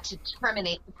she had to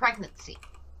terminate the pregnancy.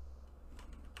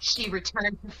 She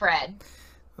returned to Fred,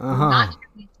 not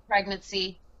terminate the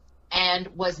pregnancy, and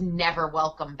was never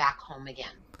welcome back home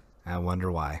again. I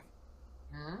wonder why.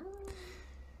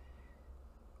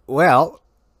 Well,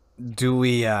 do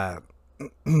we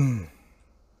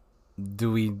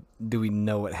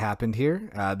know what happened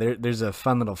here? There's a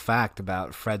fun little fact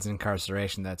about Fred's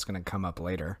incarceration that's going to come up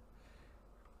later.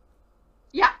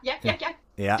 Yeah.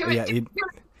 Do it.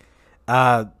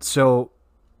 So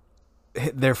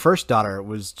their first daughter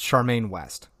was Charmaine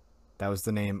West. That was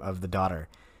the name of the daughter.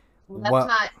 Well,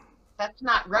 that's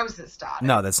not Rose's daughter.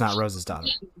 No, that's not Rose's daughter.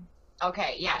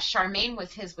 Okay, yeah, Charmaine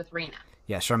was his with Rena.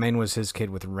 Yeah, Charmaine was his kid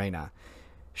with Rena.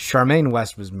 Charmaine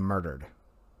West was murdered.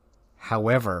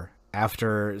 However,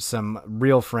 after some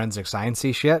real forensic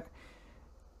sciencey shit,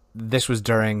 this was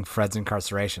during Fred's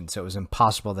incarceration, so it was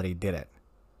impossible that he did it.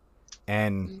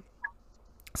 And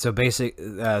so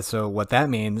so what that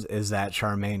means is that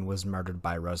Charmaine was murdered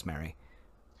by Rosemary.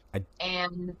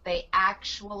 And they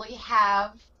actually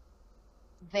have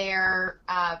their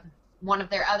one of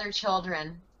their other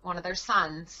children, one of their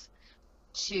sons,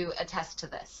 to attest to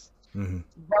this. Mm-hmm.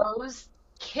 Rose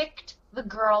kicked the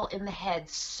girl in the head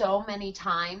so many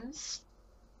times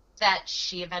that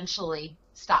she eventually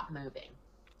stopped moving.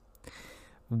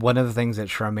 One of the things that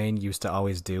Charmaine used to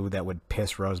always do that would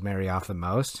piss Rosemary off the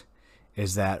most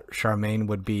is that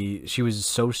Charmaine she was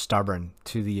so stubborn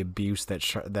to the abuse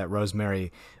that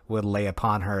Rosemary would lay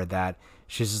upon her that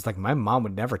she's just like, my mom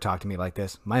would never talk to me like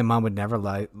this. My mom would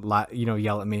never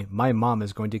yell at me. My mom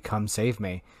is going to come save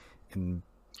me. And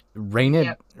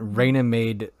Rena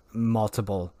made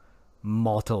multiple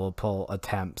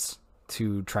attempts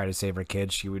to try to save her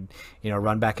kids. She would,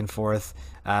 run back and forth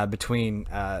between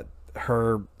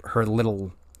her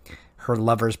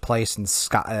lover's place in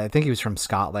Scotland. I think he was from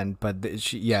Scotland, but from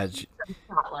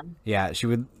Scotland. Yeah, she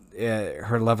would.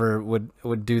 Her lover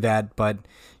would do that, but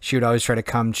she would always try to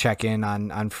come check in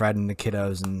on Fred and the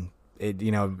kiddos, and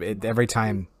every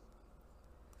time.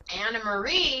 Anna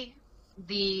Marie,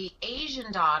 the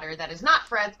Asian daughter that is not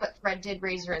Fred's, but Fred did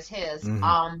raise her as his.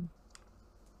 Mm-hmm.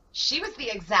 She was the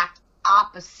exact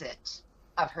opposite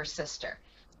of her sister.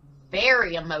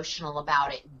 Very emotional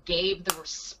about it, gave the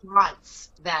response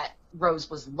that Rose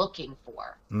was looking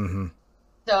for. Mm-hmm.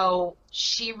 So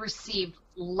she received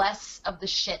less of the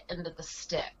shit into the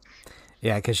stick.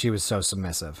 Yeah, because she was so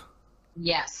submissive.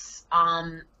 Yes.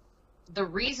 The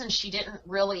reason she didn't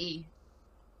really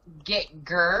get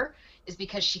Gurr is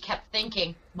because she kept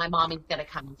thinking, my mommy's gonna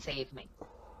come and save me.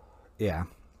 Yeah.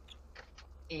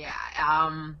 Yeah.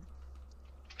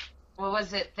 What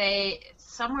was it?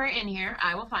 Somewhere in here,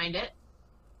 I will find it.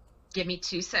 Give me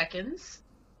 2 seconds.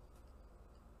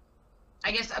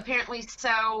 I guess apparently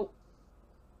so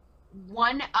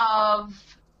one of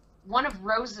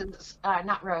Rose's,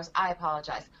 not Rose, I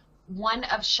apologize. One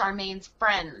of Charmaine's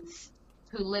friends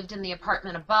who lived in the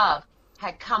apartment above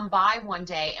had come by one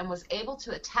day and was able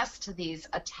to attest to these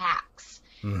attacks.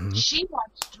 Mm-hmm. She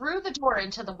walked through the door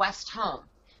into the West home.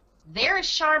 There is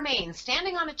Charmaine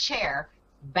standing on a chair,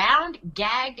 bound,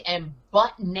 gagged, and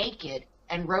butt naked,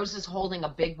 and Rose is holding a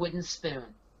big wooden spoon.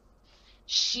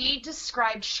 She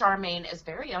described Charmaine as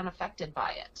very unaffected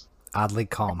by it. Oddly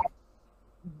calm.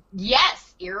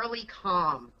 Yes, eerily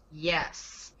calm.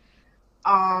 Yes.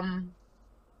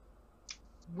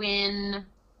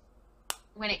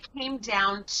 When it came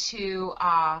down to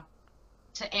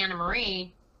Anna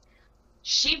Marie,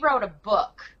 she wrote a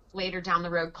book later down the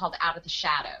road called Out of the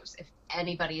Shadows. If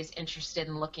anybody is interested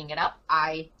in looking it up,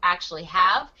 I actually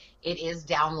have. It is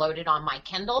downloaded on my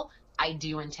Kindle. I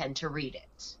do intend to read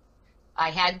it. I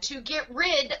had to get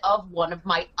rid of one of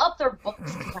my other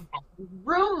books because I had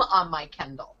room on my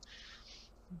Kindle.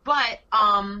 But,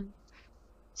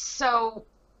 so,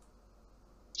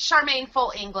 Charmaine,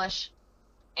 full English.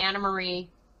 Anna Marie,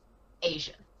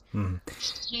 Asian.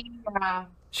 Mm-hmm.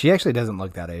 She actually doesn't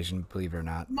look that Asian, believe it or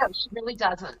not. No, she really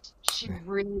doesn't. She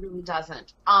really, really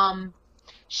doesn't.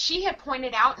 She had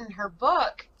pointed out in her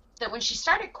book that when she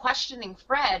started questioning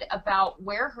Fred about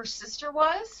where her sister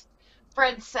was,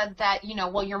 Fred said that,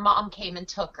 well, your mom came and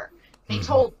took her. They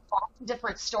told lots of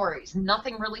different stories.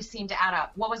 Nothing really seemed to add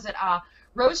up. What was it?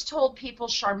 Rose told people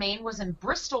Charmaine was in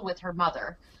Bristol with her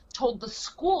mother, told the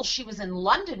school she was in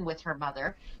London with her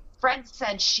mother. Fred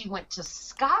said she went to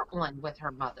Scotland with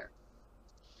her mother.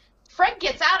 Fred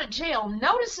gets out of jail,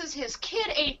 notices his kid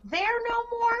ain't there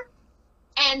no more,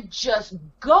 and just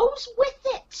goes with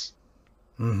it.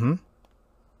 Mm-hmm.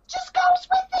 Just goes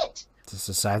with it. Just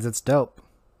decides it's dope.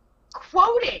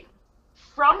 Quoting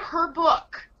from her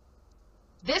book,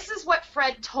 this is what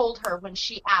Fred told her when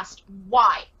she asked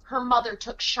why her mother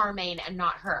took Charmaine and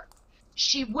not her.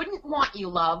 She wouldn't want you,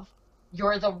 love.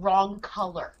 You're the wrong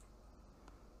color.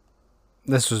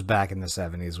 This was back in the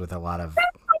 70s with a lot of...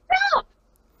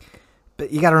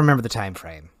 But you got to remember the time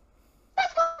frame.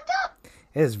 That's fucked up.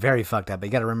 It is very fucked up, but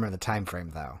you got to remember the time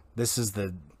frame, though. This is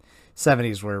the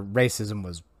 70s where racism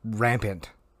was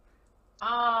rampant.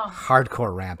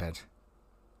 Hardcore rampant.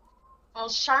 Well,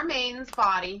 Charmaine's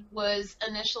body was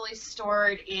initially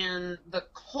stored in the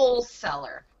coal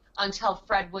cellar until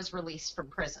Fred was released from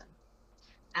prison.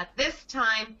 At this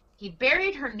time, he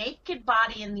buried her naked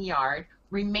body in the yard,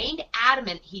 remained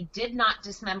adamant he did not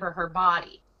dismember her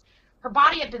body. Her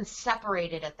body had been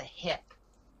separated at the hip.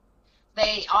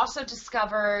 They also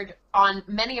discovered on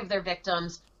many of their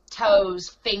victims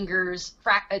toes, fingers,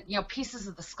 pieces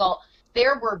of the skull.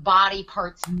 There were body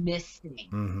parts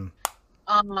missing.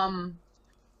 Mm-hmm.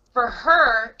 For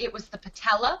her, it was the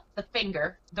patella, the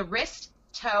finger, the wrist,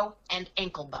 toe, and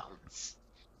ankle bones.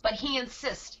 But he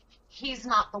insists he's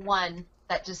not the one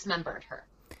that dismembered her.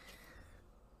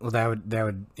 Well,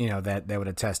 that would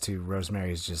attest to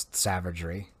Rosemary's just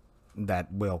savagery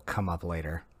that will come up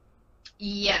later.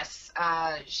 Yes,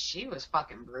 she was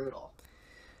fucking brutal.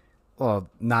 Well,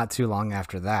 not too long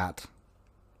after that,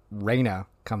 Raina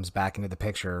comes back into the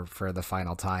picture for the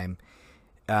final time.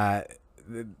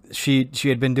 She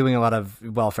had been doing a lot of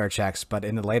welfare checks, but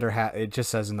in the later it just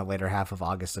says in the later half of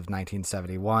August of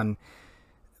 1971,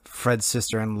 Fred's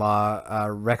sister-in-law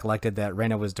recollected that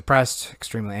Raina was depressed,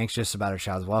 extremely anxious about her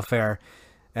child's welfare,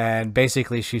 and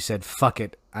basically she said, "Fuck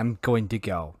it, I'm going to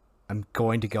go. I'm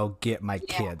going to go get my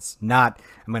kids. Not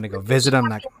I'm going to go visit them."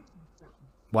 Not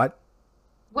what?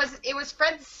 It was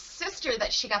Fred's sister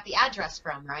that she got the address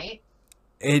from, right?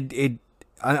 It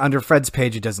under Fred's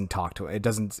page, it doesn't talk to it. It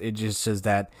doesn't. It just says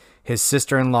that his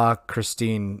sister-in-law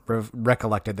Christine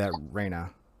recollected that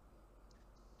Raina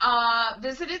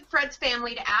visited Fred's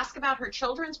family to ask about her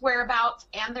children's whereabouts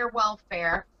and their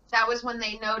welfare. That was when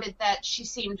they noted that she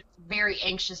seemed very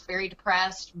anxious, very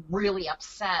depressed, really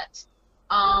upset.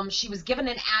 She was given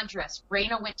an address.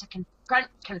 Raina went to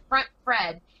confront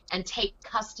Fred and take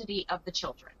custody of the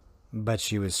children. But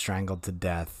she was strangled to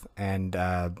death, and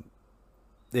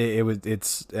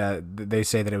They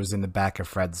say that it was in the back of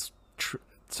Fred's.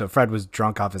 So Fred was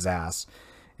drunk off his ass,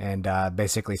 and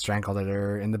basically strangled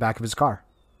her in the back of his car.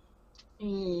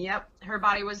 Yep, her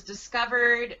body was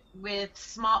discovered with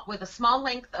a small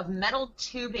length of metal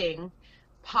tubing,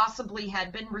 possibly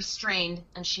had been restrained,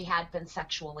 and she had been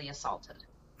sexually assaulted.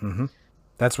 Mm-hmm.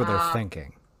 That's what they're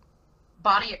thinking.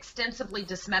 Body extensively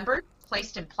dismembered,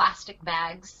 placed in plastic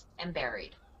bags, and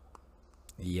buried.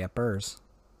 Yepers.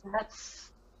 That's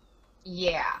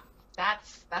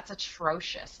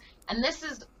atrocious. And this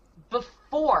is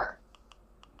before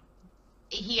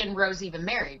he and Rose even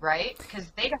married, right?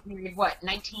 Because they got married,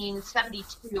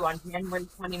 1972 on January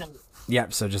 29th.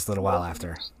 Yep, so just a little while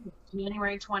after.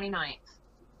 January 29th.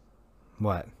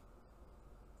 What?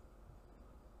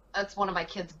 That's one of my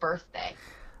kids' birthday.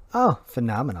 Oh,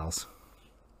 phenomenals.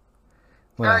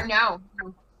 Well, or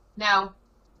no.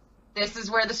 This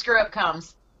is where the screw-up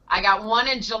comes. I got one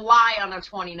in July on a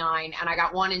 29, and I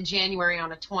got one in January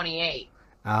on a 28.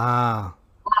 Ah.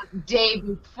 Day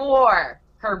before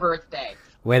her birthday.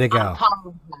 Way to go. I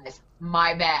apologize.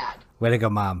 My bad. Way to go,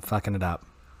 Mom. Fucking it up.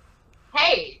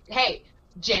 Hey.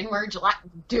 January, July.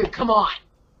 Dude, come on.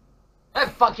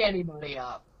 I'd fuck anybody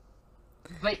up.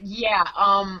 But yeah,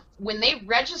 when they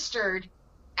registered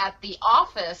at the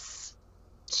office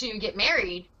to get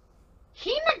married,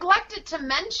 he neglected to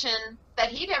mention that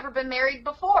he'd ever been married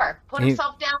before. Put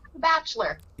himself down as a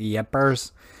bachelor.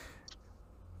 Yepers.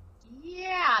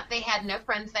 Yeah, they had no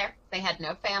friends there. They had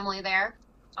no family there.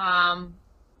 Let's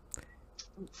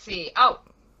see. Oh,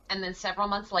 and then several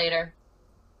months later,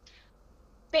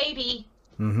 baby.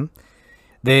 Mm-hmm.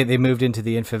 They moved into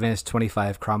the infamous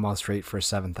 25 Cromwell Street for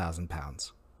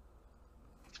 £7,000.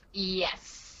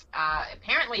 Yes.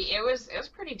 Apparently, it was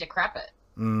pretty decrepit.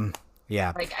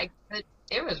 Yeah.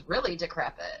 It was really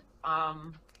decrepit.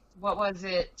 What was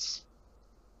it?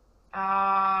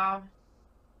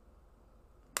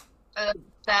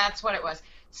 That's what it was.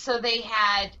 So they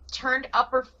had turned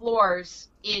upper floors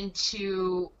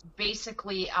into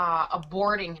basically a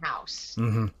boarding house,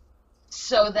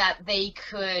 so that they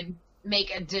could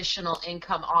make additional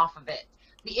income off of it.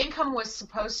 The income was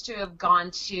supposed to have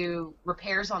gone to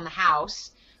repairs on the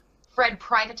house. Fred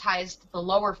privatized the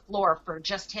lower floor for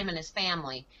just him and his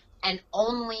family, and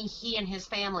only he and his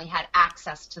family had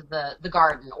access to the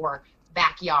garden or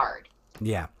backyard.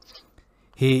 Yeah.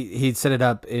 He'd set it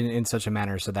up in such a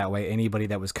manner so that way anybody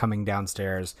that was coming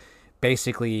downstairs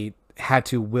basically had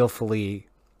to willfully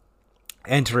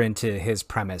enter into his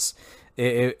premise.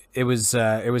 It was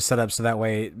set up so that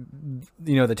way,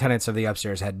 the tenants of the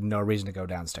upstairs had no reason to go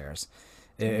downstairs.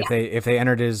 If they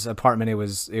entered his apartment, it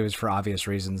was for obvious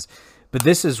reasons. But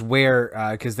this is where,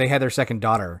 because they had their second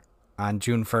daughter on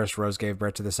June 1st, Rose gave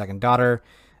birth to the second daughter.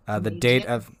 The date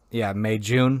of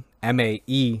May-June,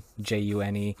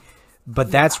 Majune.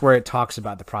 But that's where it talks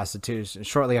about the prostitution.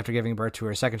 Shortly after giving birth to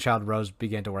her second child, Rose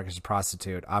began to work as a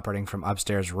prostitute, operating from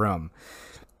upstairs room.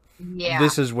 Yeah.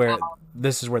 This is where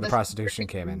the prostitution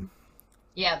came in.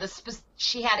 Yeah,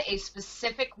 she had a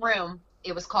specific room.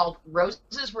 It was called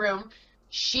Rose's room.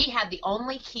 She had the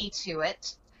only key to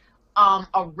it.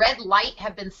 A red light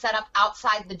had been set up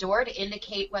outside the door to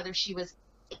indicate whether she was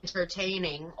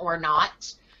entertaining or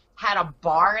not. Had a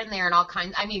bar in there and all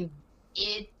kinds. I mean,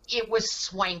 it was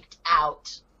swanked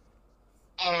out,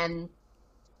 and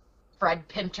Fred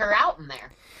pimped her out in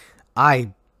there.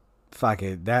 Fuck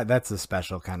it. That's a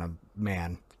special kind of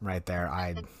man right there.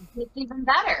 It's even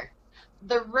better.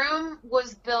 The room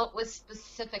was built with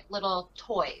specific little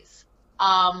toys.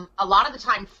 A lot of the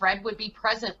time, Fred would be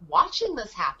present watching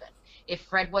this happen. If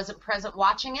Fred wasn't present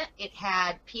watching it, it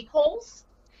had peepholes.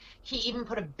 He even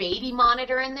put a baby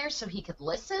monitor in there so he could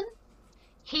listen.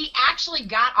 He actually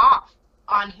got off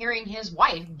on hearing his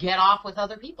wife get off with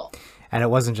other people. And it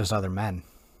wasn't just other men.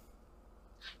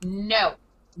 No,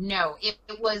 it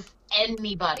was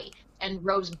anybody. And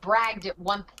Rose bragged at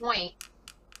one point,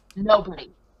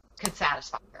 nobody could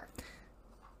satisfy her.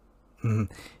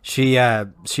 Mm-hmm.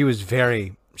 She was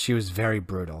very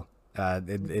brutal.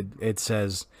 It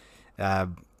says,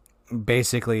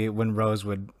 basically when Rose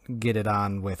would get it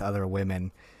on with other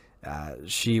women,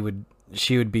 she would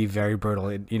be very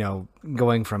brutal,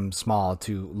 going from small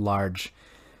to large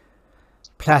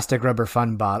plastic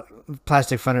fun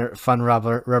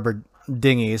rubber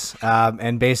dinghies,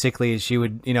 and basically she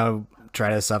would try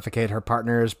to suffocate her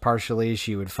partners partially.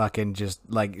 She would fucking just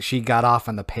she got off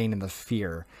on the pain and the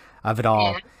fear of it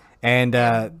all. And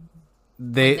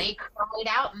they cried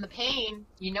out in the pain.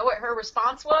 You know what her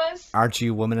response was? Aren't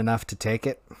you woman enough to take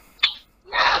it?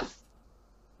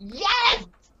 Yes.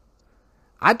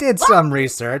 I did some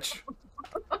research.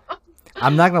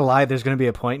 I'm not gonna lie. There's gonna be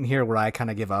a point in here where I kind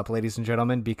of give up, ladies and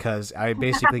gentlemen, because I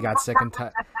basically got sick and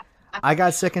tired. I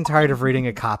got sick and tired of reading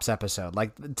a cops episode.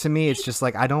 Like, to me, it's just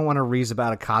like I don't want to read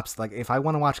about a cops. Like, if I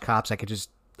want to watch cops, I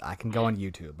can go on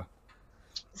YouTube.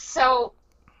 So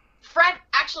Fred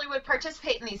actually would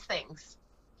participate in these things.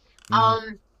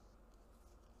 Mm-hmm.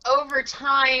 Over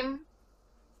time,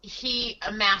 he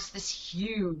amassed this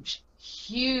huge,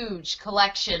 huge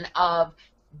collection of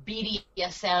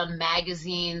BDSM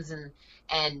magazines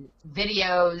and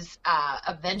videos.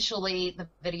 Eventually, the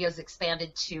videos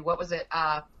expanded to, what was it?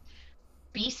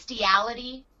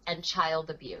 Bestiality and child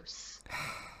abuse.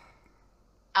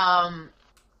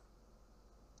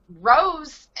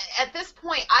 Rose, at this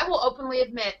point, I will openly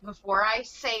admit before I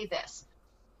say this,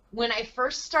 when I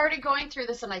first started going through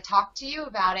this and I talked to you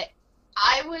about it,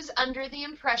 I was under the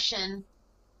impression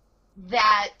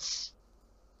that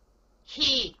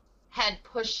he had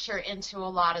pushed her into a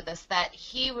lot of this, that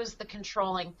he was the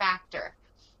controlling factor.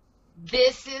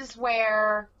 This is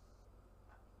where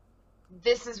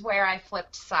I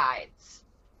flipped sides.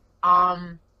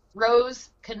 Rose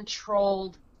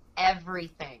controlled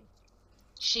everything.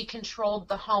 She controlled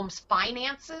the home's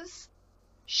finances.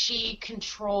 She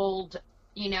controlled,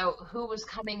 who was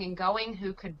coming and going,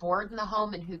 who could board in the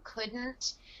home and who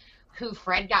couldn't, who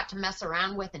Fred got to mess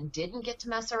around with and didn't get to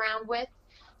mess around with.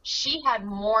 She had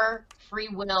more free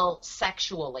will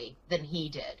sexually than he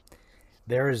did.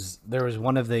 There was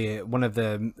one of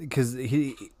the because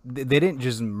they didn't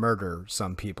just murder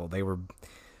some people; they were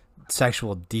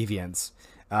sexual deviants.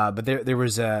 But there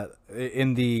was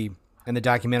in the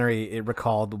documentary, it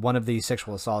recalled one of the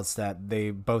sexual assaults that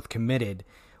they both committed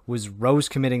was Rose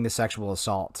committing the sexual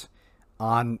assault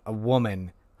on a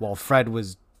woman while Fred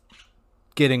was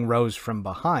getting Rose from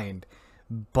behind.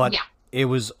 But Yeah. it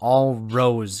was all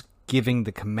Rose giving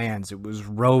the commands. It was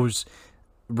Rose.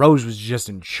 Rose was just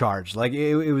in charge. Like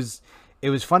it was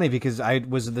funny because I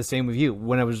was the same with you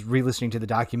when I was re-listening to the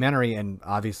documentary and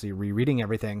obviously rereading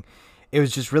everything. It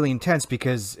was just really intense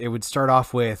because it would start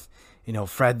off with,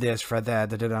 Fred this, Fred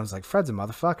that. I was like, Fred's a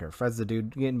motherfucker. Fred's the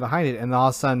dude getting behind it. And all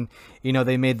of a sudden,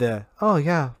 they made the, oh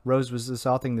yeah, Rose was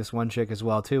assaulting this one chick as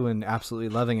well too and absolutely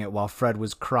loving it while Fred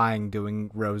was crying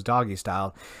doing Rose doggy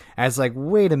style. And it's like,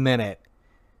 wait a minute.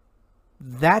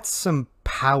 That's some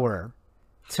power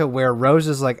to where Rose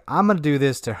is like, I'm going to do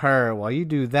this to her while you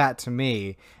do that to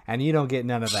me and you don't get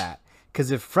none of that.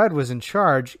 Because if Fred was in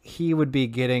charge, he would be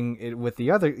getting it with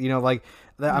the other,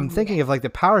 I'm thinking of like the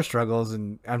power struggles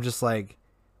and I'm just like,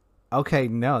 okay,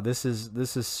 no, this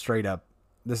is straight up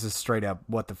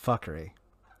what the fuckery.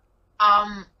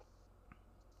 I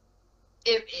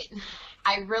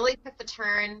really took the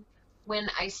turn when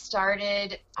I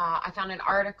started, I found an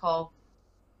article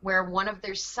where one of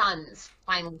their sons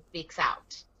finally speaks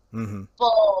out. Mm-hmm.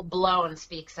 Full blown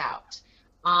speaks out.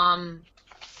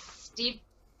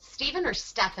 Stephen or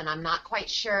Stefan, I'm not quite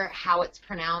sure how it's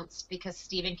pronounced because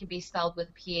Stephen can be spelled with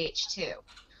a PH too.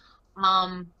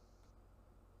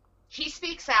 He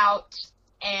speaks out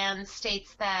and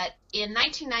states that in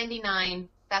 1999,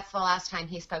 that's the last time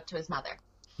he spoke to his mother.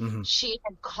 Mm-hmm. She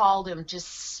had called him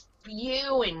just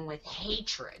spewing with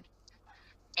hatred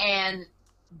and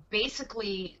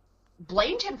basically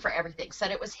blamed him for everything,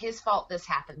 said it was his fault this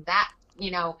happened, that,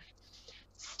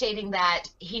 stating that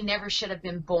he never should have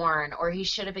been born or he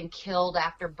should have been killed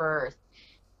after birth.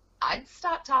 I'd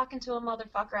stop talking to a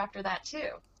motherfucker after that too.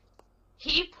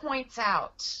 He points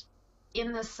out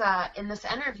in this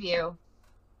interview,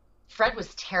 Fred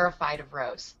was terrified of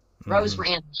Rose. Rose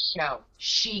ran the show.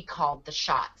 She called the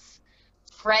shots.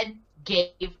 Fred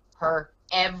gave her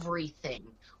everything,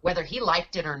 whether he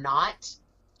liked it or not.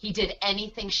 He did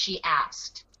anything she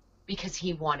asked because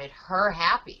he wanted her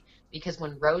happy. Because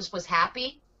when Rose was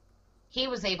happy, he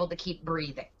was able to keep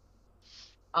breathing.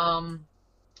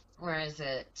 Where is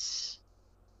it?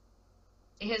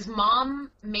 His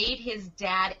mom made his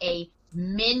dad a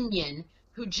minion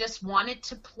who just wanted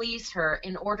to please her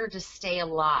in order to stay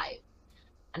alive.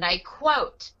 And I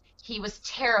quote, he was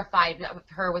terrified of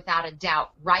her without a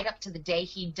doubt. Right up to the day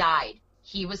he died,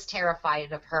 he was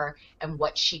terrified of her and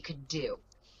what she could do.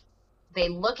 They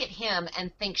look at him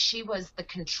and think she was the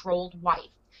controlled wife.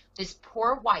 This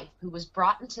poor wife who was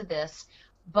brought into this,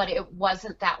 but it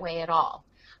wasn't that way at all.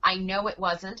 I know it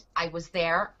wasn't. I was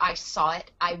there. I saw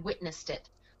it. I witnessed it.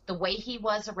 The way he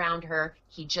was around her,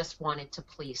 he just wanted to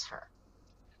please her.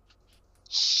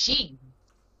 She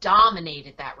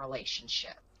dominated that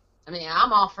relationship. I mean,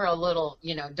 I'm all for a little,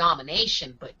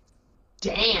 domination, but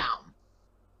damn,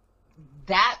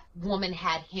 that woman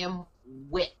had him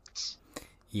whipped.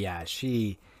 Yeah,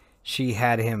 she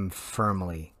had him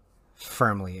firmly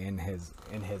firmly in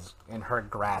her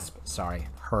grasp. Sorry,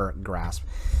 her grasp.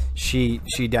 She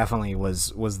definitely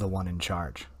was the one in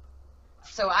charge.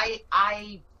 So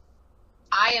I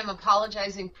am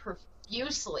apologizing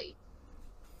profusely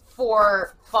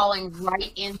for falling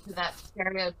right into that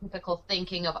stereotypical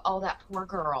thinking of, oh, that poor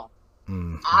girl.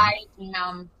 Hmm. I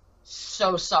am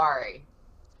so sorry.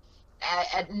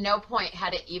 At no point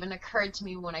had it even occurred to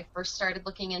me when I first started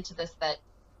looking into this that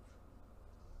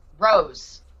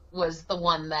Rose was the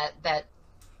one that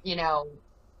you know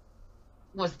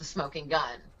was the smoking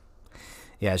gun.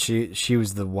 Yeah, she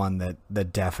was the one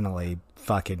that definitely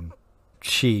fucking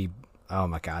she. Oh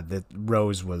my god, that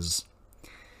Rose was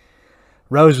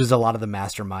a lot of the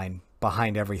mastermind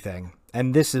behind everything.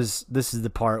 And this is the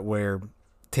part where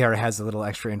Tara has a little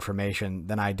extra information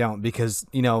than I don't, because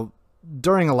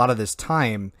during a lot of this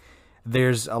time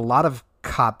there's a lot of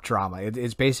cop drama.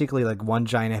 It's basically like one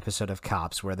giant episode of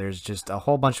Cops where there's just a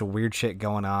whole bunch of weird shit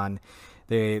going on.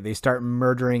 They start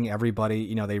murdering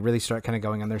everybody. They really start kind of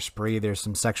going on their spree. There's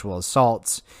some sexual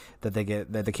assaults that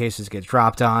the cases get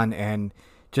dropped on, and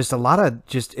just a lot of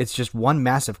it's just one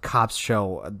massive cops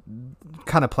show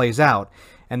kind of plays out,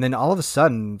 and then all of a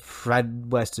sudden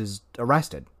Fred West is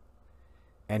arrested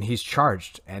and he's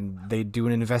charged, and they do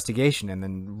an investigation, and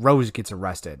then Rose gets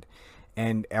arrested,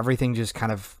 and everything just kind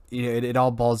of it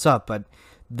all balls up. But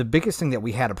the biggest thing that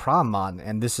we had a problem on,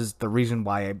 and this is the reason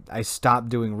why I stopped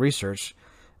doing research,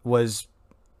 was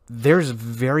there's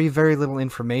very, very little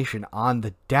information on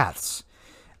the deaths.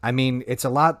 I mean, it's a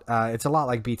lot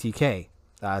like BTK.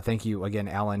 Thank you again,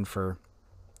 Alan, for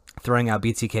throwing out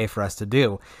BTK for us to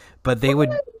do. But they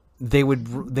would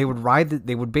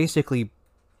basically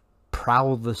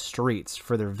prowl the streets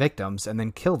for their victims and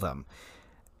then kill them.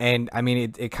 And I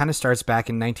mean, it kind of starts back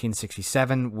in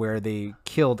 1967 where they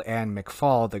killed Anne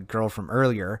McFall, the girl from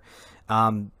earlier.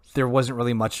 There wasn't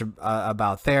really much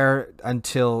about there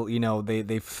until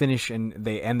they finish and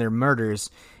they end their murders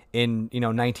in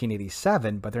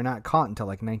 1987, but they're not caught until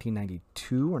like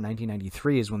 1992 or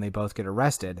 1993 is when they both get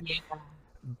arrested. Yeah.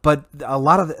 But a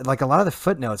lot of the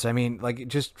footnotes, I mean, like,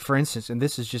 just for instance, and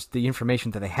this is just the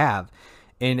information that they have.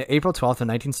 In April 12th of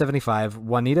 1975,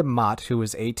 Juanita Mott, who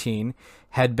was 18,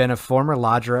 had been a former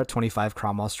lodger at 25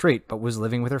 Cromwell Street, but was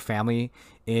living with her family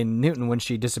in Newton when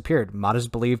she disappeared. Mott is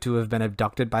believed to have been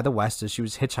abducted by the West as she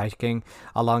was hitchhiking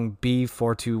along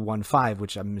B4215,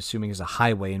 which I'm assuming is a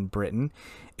highway in Britain.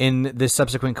 In the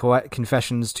subsequent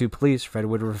confessions to police, Fred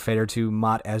would refer to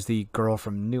Mott as the girl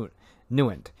from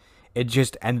Newent.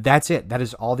 And that's it. That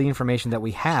is all the information that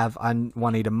we have on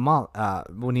Juanita Mott.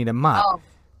 Oh,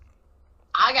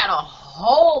 I got a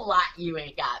whole lot you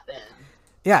ain't got then.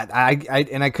 Yeah,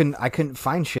 I couldn't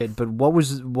find shit. But what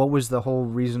was the whole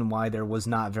reason why there was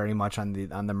not very much on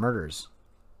the murders?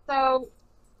 So,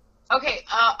 okay,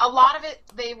 a lot of it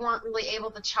they weren't really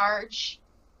able to charge.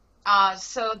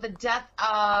 So the death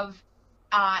of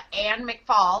Anne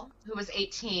McFall, who was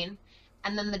 18,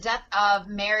 and then the death of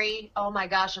Mary. Oh my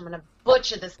gosh, I'm gonna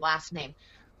butcher this last name.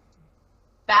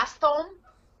 Basthom.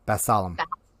 Bathalom.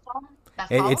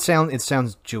 Basthom. It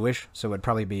sounds Jewish, so it'd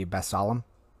probably be Bathalom.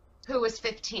 Who was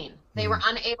 15. They were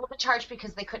unable to charge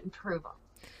because they couldn't prove them.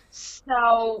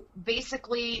 So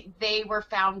basically, they were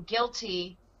found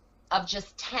guilty of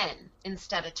just 10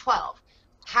 instead of 12.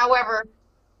 However,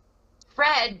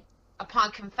 Fred,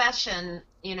 upon confession,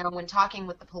 when talking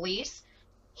with the police,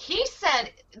 he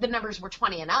said the numbers were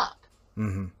 20 and up.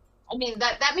 Mm-hmm. I mean,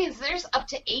 that means there's up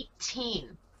to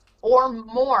 18 or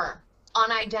more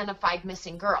unidentified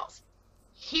missing girls.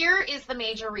 Here is the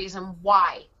major reason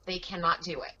why they cannot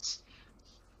do it.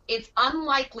 It's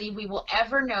unlikely we will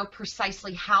ever know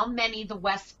precisely how many the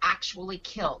West actually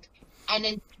killed. An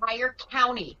entire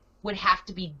county would have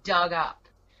to be dug up.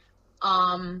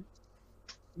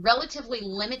 Relatively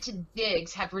limited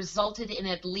digs have resulted in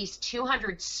at least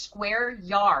 200 square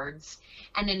yards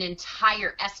and an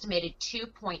entire estimated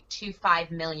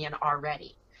 2.25 million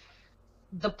already.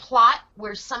 The plot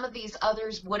where some of these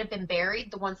others would have been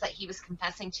buried, the ones that he was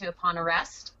confessing to upon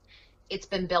arrest, it's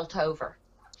been built over.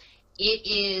 It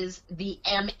is the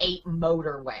M8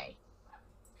 motorway.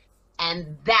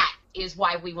 And that is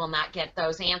why we will not get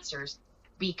those answers,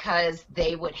 because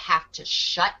they would have to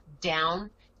shut down,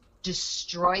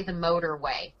 destroy the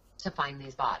motorway to find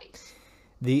these bodies.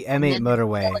 The M8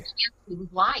 motorway. He was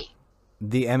lying.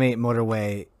 The M8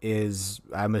 motorway is,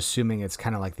 I'm assuming it's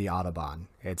kind of like the Autobahn.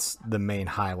 It's the main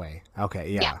highway. Okay,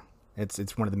 yeah.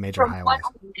 It's one of the major highways. What I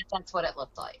read, that's what it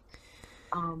looked like.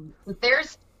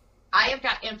 But I have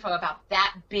got info about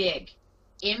that big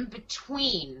in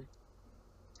between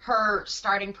her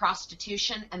starting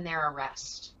prostitution and their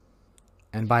arrest.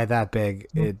 And by that big,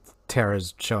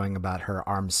 Tara's showing about her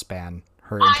arm span,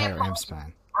 her I entire arm apologize.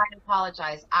 span. I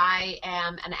apologize. I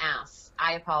am an ass.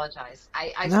 I apologize.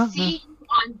 I No, no. see you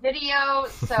on video,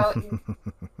 so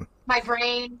my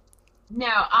brain.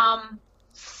 No.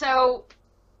 So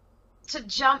to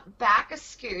jump back a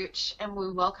scooch, and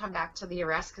we will come back to the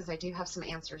arrest because I do have some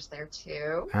answers there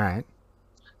too. All right.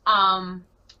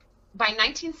 By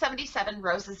 1977,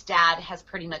 Rose's dad has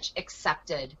pretty much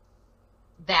accepted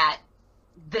that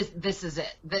this is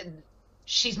it. That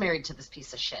she's married to this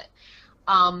piece of shit.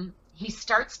 He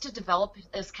starts to develop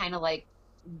this kind of like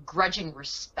grudging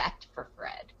respect for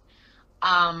Fred.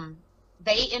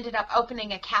 They ended up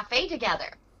opening a cafe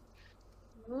together,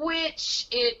 which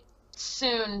it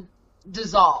soon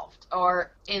dissolved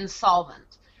or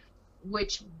insolvent,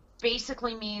 which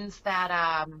basically means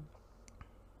that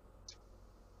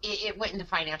it went into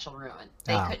financial ruin.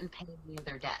 They couldn't pay any of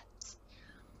their debts.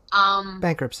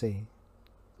 Bankruptcy.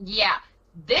 Yeah.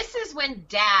 This is when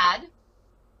Dad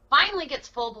finally gets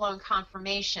full-blown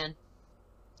confirmation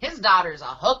his daughter's a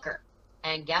hooker.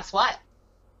 And guess what?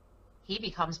 He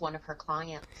becomes one of her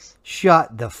clients.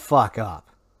 Shut the fuck up.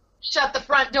 Shut the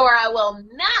front door, I will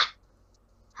not.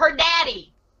 Her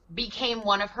daddy became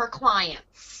one of her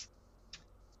clients.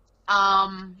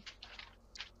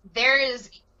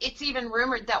 It's even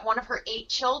rumored that one of her 8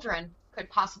 children could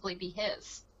possibly be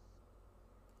his.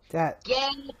 That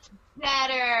Gets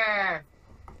better.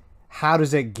 How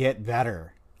does it get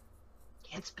better?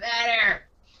 Gets better.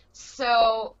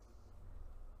 So,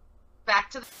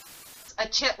 back to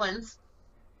Chitlins.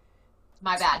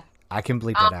 My bad. I can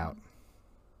bleep it out.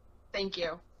 Thank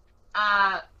you.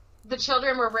 The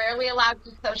children were rarely allowed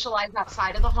to socialize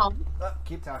outside of the home.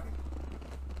 Keep talking.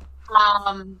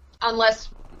 Unless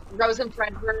Rose and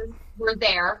Fred were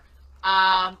there.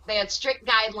 They had strict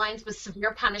guidelines with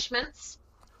severe punishments,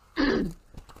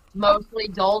 mostly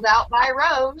doled out by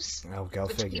Rose. Oh, go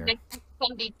figure. Between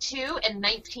 1972 and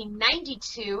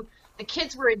 1992, the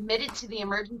kids were admitted to the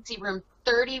emergency room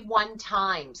 31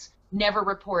 times, never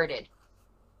reported.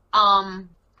 Anna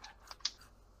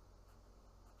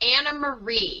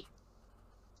Marie,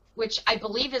 which I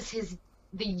believe is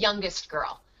the youngest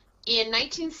girl. In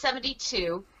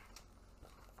 1972,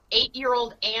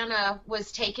 8-year-old Anna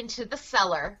was taken to the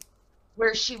cellar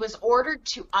where she was ordered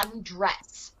to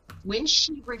undress. When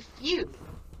she refused,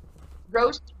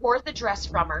 Rose tore the dress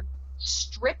from her,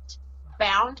 stripped,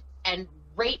 bound, and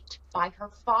raped by her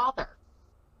father.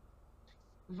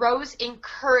 Rose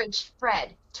encouraged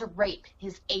Fred to rape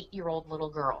his 8-year-old little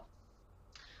girl.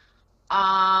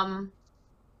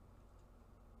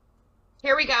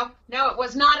 Here we go. No, it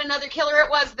was not another killer. It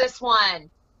was this one.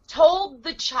 Told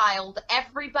the child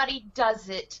everybody does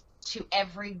it to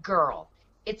every girl.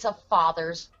 It's a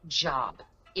father's job.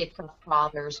 It's a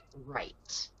father's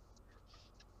right.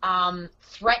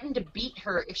 Threatened to beat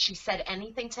her if she said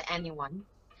anything to anyone.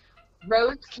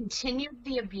 Rose continued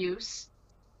the abuse,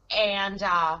 and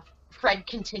Fred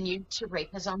continued to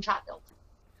rape his own child.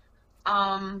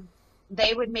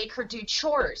 They would make her do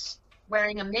chores,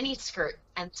 wearing a miniskirt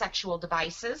and sexual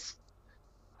devices.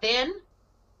 Then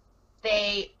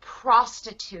they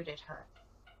prostituted her.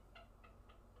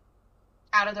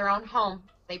 Out of their own home,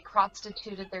 they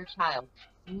prostituted their child,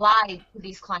 lied to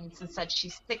these clients and said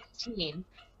she's 16.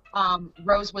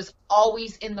 Rose was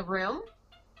always in the room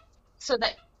so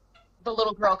that the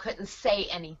little girl couldn't say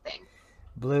anything.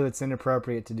 Blue, it's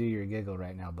inappropriate to do your giggle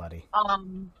right now, buddy.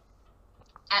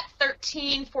 At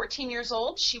 13, 14 years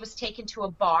old, she was taken to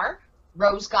a bar.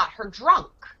 Rose got her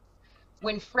drunk.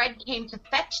 When Fred came to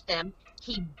fetch them,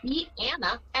 he beat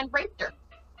Anna and raped her.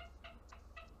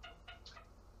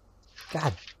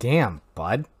 God damn,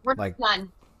 bud. We're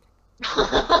done.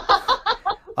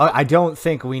 I don't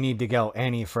think we need to go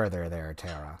any further there,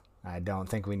 Tara. I don't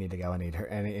think we need to go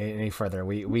any further.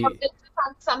 We This is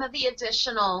on some of the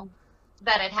additional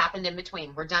that had happened in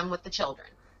between. We're done with the children.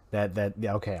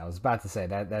 Okay, I was about to say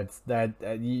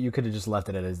that you could have just left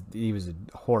it as he was a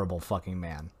horrible fucking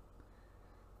man.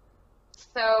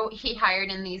 So he hired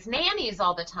in these nannies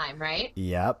all the time, right?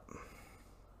 Yep.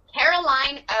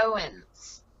 Caroline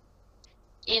Owens.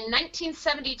 In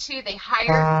 1972, they hired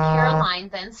Caroline,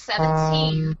 then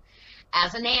 17,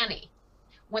 as a nanny.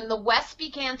 When the West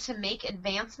began to make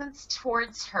advancements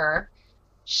towards her,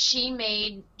 she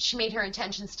made her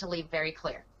intentions to leave very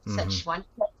clear. Said she wanted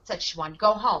to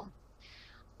go home.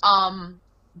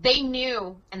 They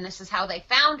knew, and this is how they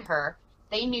found her,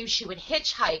 they knew she would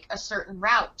hitchhike a certain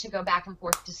route to go back and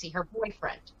forth to see her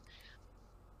boyfriend.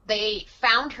 They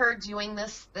found her doing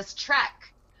this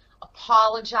trek,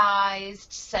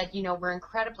 apologized, said, we're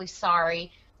incredibly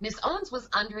sorry. Ms. Owens was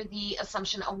under the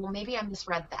assumption, oh, well, maybe I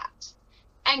misread that.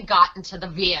 and got into the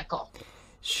vehicle.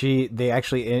 They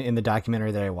actually in the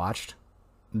documentary that I watched,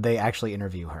 they actually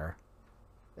interview her,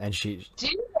 and Do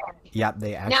they? yep,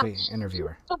 they Now, actually interview she's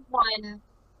her. the one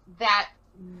that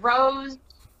Rose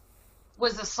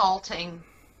was assaulting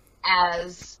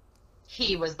as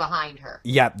he was behind her.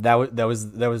 Yep, that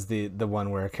was the one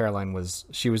where Caroline was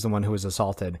the one who was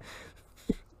assaulted,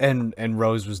 and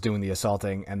Rose was doing the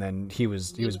assaulting, and then he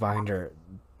was behind her.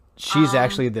 She's Um,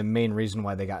 actually the main reason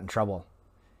why they got in trouble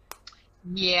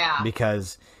yeah.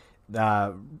 because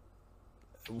uh,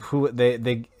 who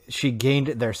they she gained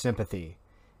their sympathy,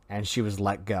 and she was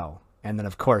let go. And then,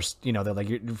 of course, they're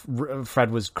like,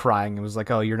 Fred was crying and was like,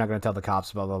 "Oh, you're not going to tell the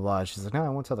cops, blah blah blah." She's like, "No, I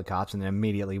won't tell the cops." And then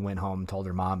immediately went home, told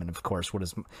her mom. And of course, what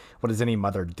does any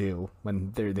mother do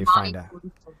when they find Mommy out?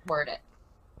 police report it.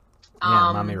 Yeah,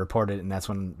 mommy Um, reported, and that's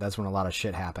when a lot of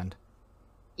shit happened.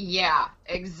 yeah,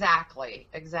 exactly,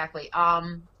 exactly.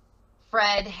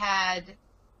 Fred had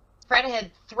Fred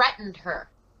had threatened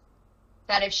her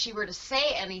that if she were to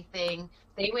say anything,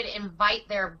 they would invite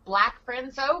their black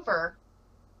friends over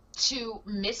to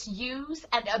misuse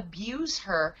and abuse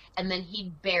her, and then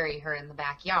he'd bury her in the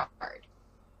backyard.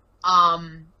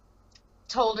 Um,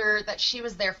 Told her that she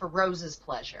was there for Rose's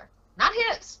pleasure, not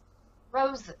his,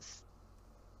 Rose's.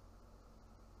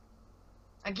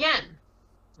 Again,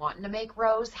 wanting to make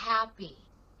Rose happy,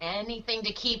 anything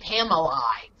to keep him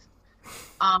alive.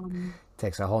 Um,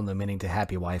 Takes a whole new meaning to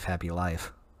happy wife, happy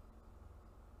life.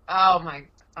 oh my,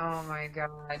 oh my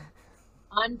God.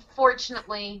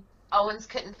 Unfortunately, Owens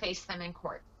couldn't face them in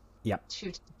court Yep.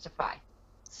 to testify,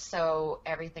 so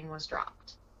everything was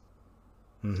dropped.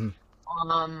 Mm-hmm.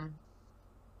 Um,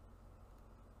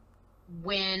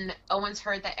 when Owens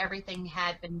heard that everything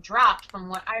had been dropped, from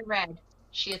what I read,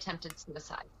 she attempted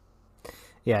suicide.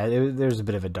 Yeah, there was a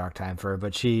bit of a dark time for her,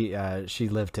 but she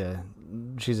lived to.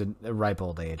 She's a ripe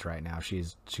old age right now.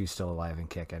 She's still alive and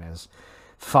kicking, as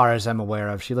far as I'm aware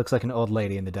of. She looks like an old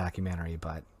lady in the documentary,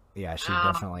 but yeah, she Um,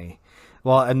 definitely.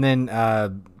 Well, and then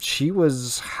she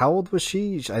was, how old was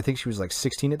she? I think she was like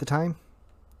 16 at the time.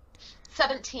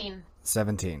 17.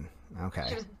 17. She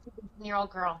Okay. was a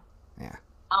 17-year-old girl. Yeah.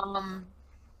 Um,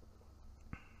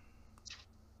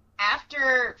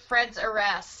 After Fred's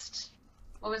arrest,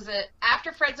 what was it?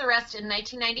 After Fred's arrest in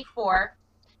 1994,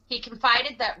 he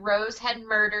confided that Rose had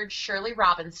murdered Shirley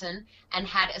Robinson and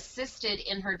had assisted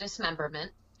in her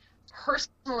dismemberment,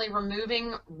 personally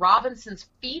removing Robinson's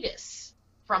fetus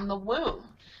from the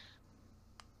womb.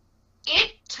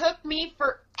 It took me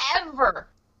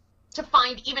forever to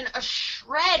find even a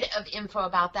shred of info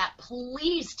about that.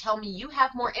 Please tell me you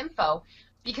have more info,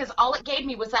 because all it gave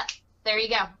me was that, there you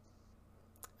go.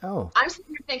 Oh. I'm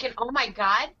sitting here thinking, oh my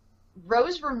God,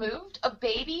 Rose removed a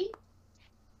baby?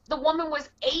 The woman was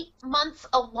 8 months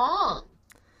along.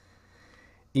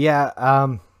 Yeah.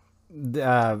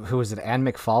 Who was it? Anne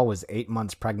McFall was 8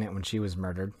 months pregnant when she was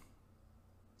murdered.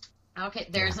 Okay,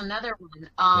 Yeah. there's another one.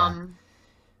 Yeah.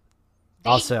 They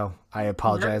Also, I murdered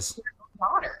apologize. their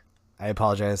daughter. I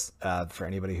apologize for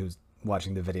anybody who's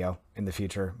watching the video in the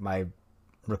future. My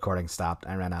recording stopped.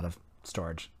 I ran out of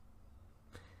storage.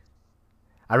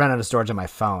 I ran out of storage on my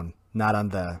phone, not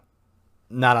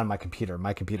on my computer.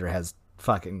 My computer has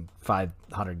fucking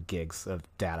 500 gigs of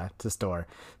data to store.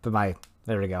 But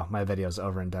there we go. My video's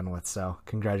over and done with. So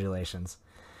congratulations.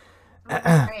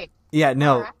 Oh, great. Yeah,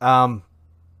 All no. right.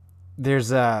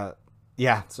 There's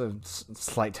yeah. So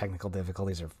slight technical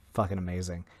difficulties are fucking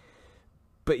amazing.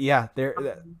 But yeah,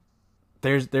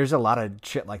 there's a lot of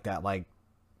shit like that. Like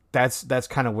that's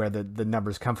kind of where the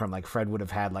numbers come from. Like Fred would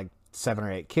have had like 7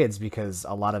 or 8 kids because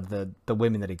a lot of the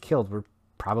women that he killed were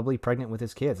probably pregnant with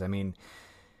his kids. I mean,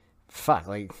 fuck,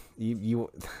 like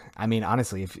I mean,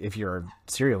 honestly, if you're a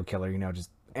serial killer, just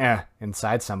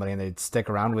inside somebody and they stick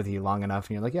around with you long enough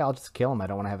and you're like, yeah, I'll just kill him. I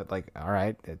don't want to have it, like, all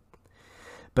right.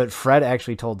 But Fred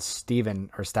actually told Stefan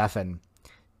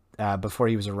before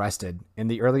he was arrested, in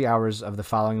the early hours of the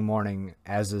following morning,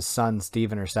 as his son,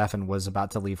 Stefan, was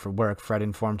about to leave for work, Fred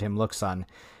informed him, look, son,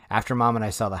 after Mom and I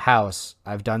sell the house,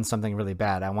 I've done something really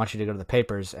bad. I want you to go to the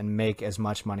papers and make as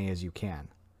much money as you can.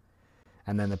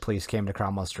 And then the police came to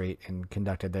Cromwell Street and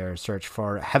conducted their search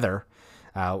for Heather,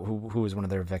 who was one of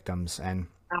their victims. And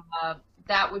Uh,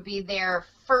 that would be their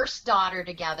first daughter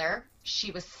together.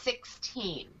 She was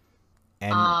 16.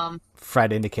 and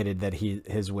Fred indicated that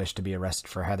his wish to be arrested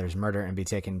for Heather's murder and be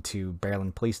taken to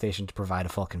Bearland Police Station to provide a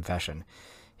full confession.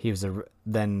 He was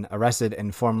then arrested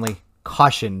and formally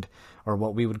cautioned, or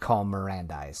what we would call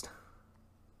Mirandized.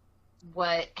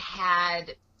 What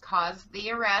had caused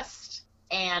the arrest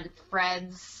and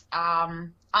Fred's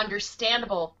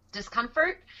understandable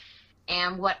discomfort,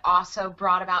 and what also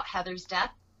brought about Heather's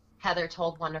death, Heather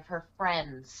told one of her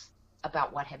friends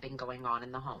about what had been going on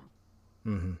in the home.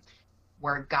 Mm-hmm.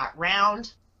 Word got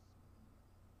round.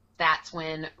 That's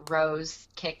when Rose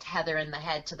kicked Heather in the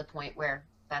head to the point where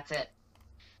that's it.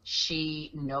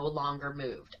 She no longer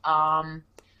moved.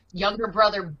 Younger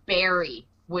brother Barry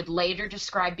would later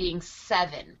describe being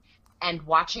 7 and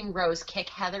watching Rose kick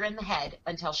Heather in the head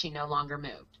until she no longer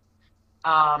moved.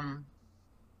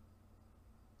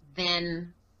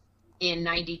 Then in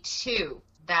 92,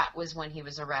 that was when he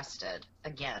was arrested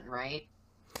again, right?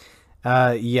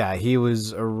 Yeah, he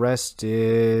was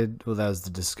arrested. Well, that was the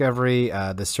discovery.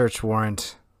 The search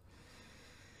warrant.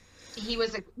 He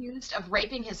was accused of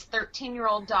raping his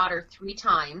 13-year-old daughter 3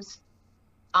 times.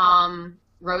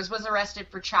 Rose was arrested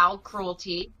for child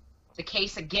cruelty. The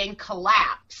case again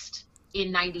collapsed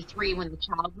in 93 when the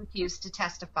child refused to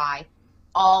testify.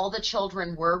 All the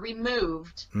children were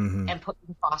removed and put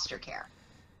in foster care.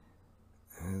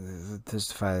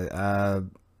 Testify.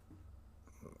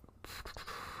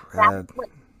 That's what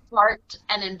sparked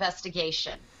an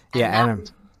investigation. And yeah, that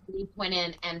was when police went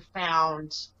in and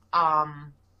found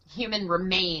human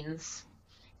remains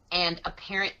and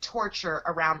apparent torture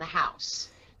around the house.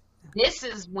 This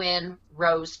is when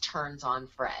Rose turns on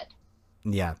Fred.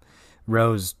 Yeah,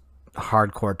 Rose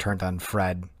hardcore turned on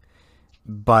Fred,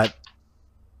 but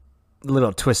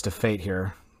little twist of fate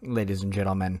here, ladies and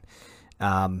gentlemen.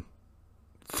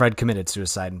 Fred committed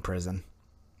suicide in prison.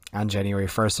 On January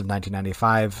 1st of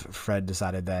 1995, Fred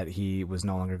decided that he was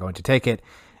no longer going to take it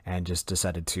and just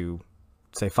decided to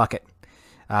say fuck it.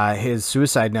 His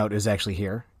suicide note is actually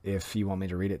here, if you want me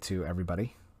to read it to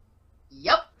everybody.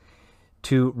 Yep.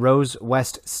 To Rose,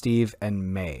 West, Steve,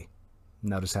 and May.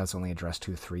 Notice how it's only addressed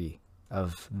to 3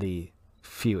 of the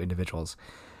few individuals.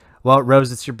 Well,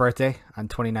 Rose, it's your birthday on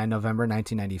 29 November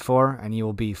 1994, and you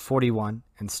will be 41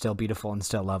 and still beautiful and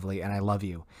still lovely, and I love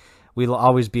you. We will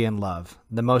always be in love.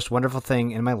 The most wonderful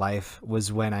thing in my life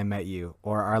was when I met you,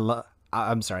 when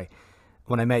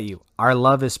I met you. Our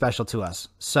love is special to us.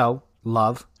 So,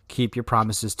 love, keep your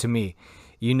promises to me.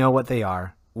 You know what they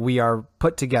are. We are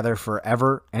put together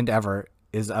forever and ever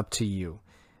is up to you.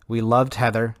 We loved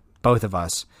Heather, both of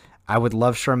us. I would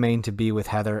love Charmaine to be with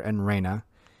Heather and Raina.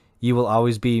 You will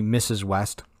always be Mrs.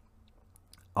 West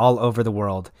all over the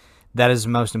world. That is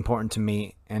most important to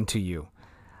me and to you.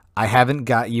 I haven't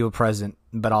got you a present,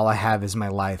 but all I have is my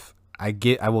life.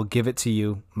 I will give it to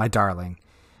you, my darling.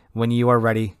 When you are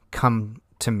ready, come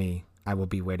to me. I will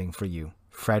be waiting for you.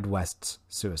 Fred West's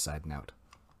suicide note.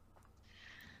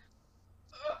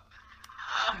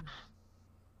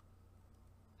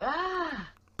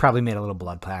 Probably made a little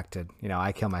blood pact to,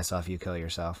 I kill myself, you kill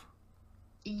yourself.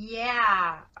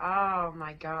 Yeah. Oh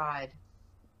my God.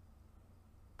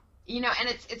 And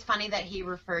it's funny that he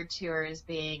referred to her as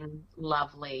being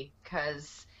lovely,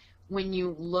 because when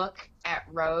you look at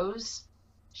Rose,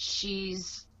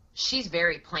 she's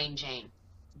very plain Jane,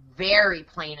 very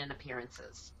plain in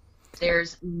appearances.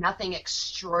 There's nothing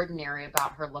extraordinary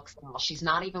about her looks at all. She's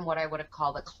not even what I would have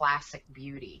called a classic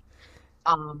beauty.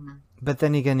 But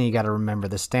then again, you got to remember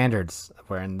the standards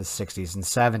were in the 60s and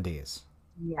 70s.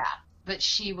 Yeah, but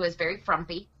she was very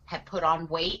frumpy, had put on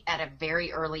weight at a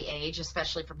very early age,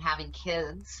 especially from having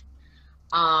kids.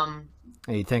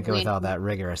 You think with all that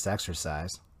rigorous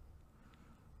exercise.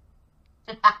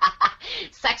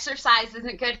 Sexercise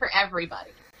isn't good for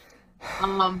everybody.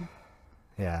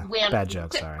 Yeah, bad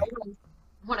joke, sorry.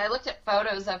 When I looked at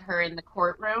photos of her in the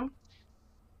courtroom,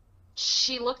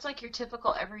 she looked like your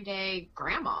typical everyday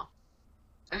grandma.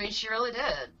 I mean, she really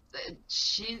did.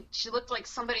 She looked like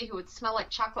somebody who would smell like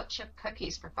chocolate chip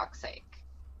cookies, for fuck's sake.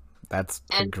 That's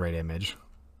a great image.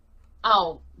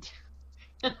 Oh,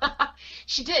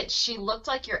 she did. She looked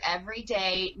like your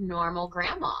everyday normal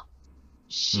grandma.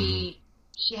 She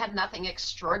had nothing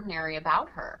extraordinary about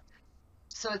her.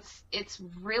 So it's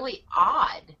really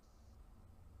odd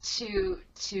to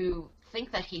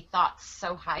think that he thought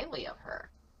so highly of her.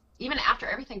 Even after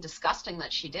everything disgusting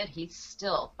that she did, he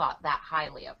still thought that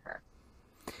highly of her.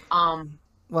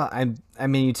 Well, I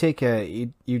mean, you take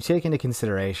into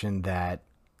consideration that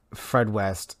Fred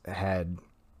West had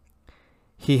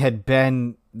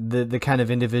been the kind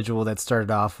of individual that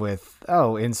started off with,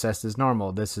 oh, incest is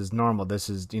normal. This is normal. This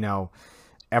is,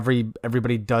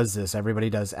 everybody does this.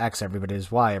 Everybody does X. Everybody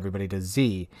does Y. Everybody does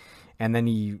Z. And then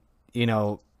you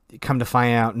come to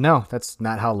find out, no, that's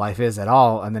not how life is at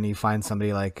all. And then you find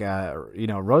somebody like,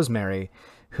 Rosemary,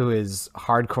 who is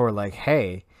hardcore, like,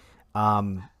 hey,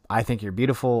 I think you're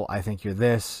beautiful. I think you're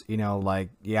this,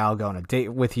 yeah, I'll go on a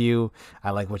date with you.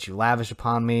 I like what you lavish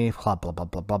upon me, blah, blah, blah,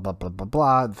 blah, blah, blah, blah, blah,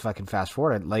 blah. Fucking fast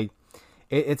forward. Like,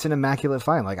 it's an immaculate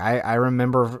find. Like, I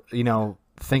remember,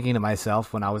 thinking to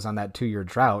myself when I was on that 2-year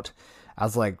drought, I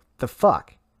was like, the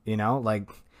fuck, like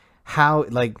how,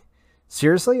 like,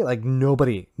 seriously, like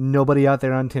nobody out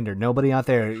there on Tinder, nobody out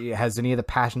there has any of the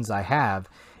passions I have.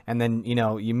 And then,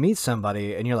 you meet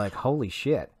somebody and you're like, holy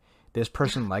shit, this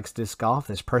person likes disc golf.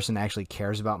 This person actually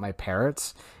cares about my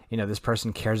parrots. This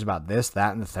person cares about this,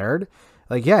 that, and the third.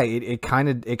 Like, yeah, it kind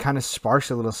of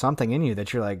sparks a little something in you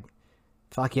that you're like,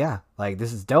 fuck yeah, like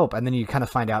this is dope. And then you kind of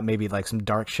find out maybe like some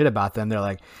dark shit about them. They're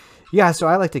like, yeah, so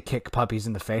I like to kick puppies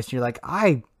in the face. And you're like,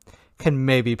 I can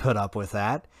maybe put up with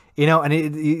that. And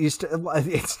it's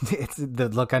the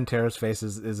look on Tara's face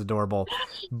is adorable,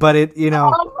 but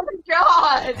Oh my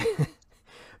God.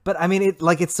 but I mean,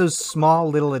 it's those small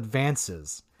little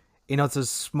advances, it's those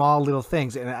small little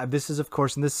things. And this is, of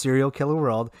course, in this serial killer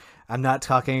world. I'm not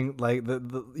talking like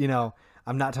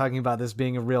I'm not talking about this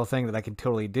being a real thing that I could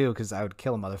totally do, because I would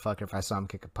kill a motherfucker if I saw him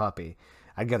kick a puppy.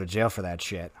 I'd go to jail for that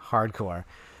shit, hardcore.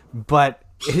 But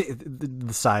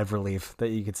the sigh of relief that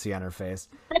you could see on her face.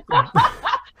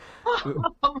 Oh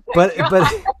my but God.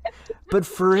 but but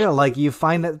for real, like, you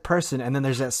find that person, and then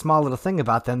there's that small little thing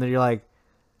about them that you're like,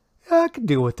 yeah, I could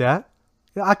deal with that.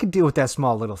 Yeah, I could deal with that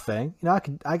small little thing. I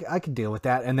could deal with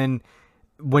that. And then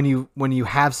when you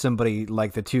have somebody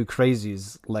like the two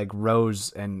crazies, like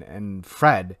Rose and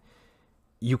Fred,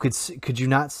 could you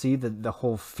not see the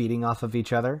whole feeding off of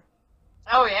each other?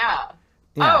 Oh yeah.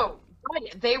 Yeah, Oh,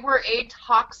 right. They were a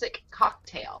toxic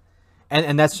cocktail.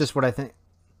 and that's just what I think.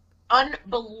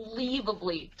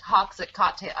 Unbelievably toxic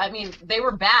cocktail. I mean, they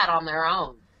were bad on their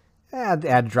own. Add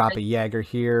a drop of Jaeger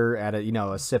here, add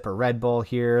a sip of Red Bull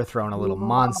here, throw in a little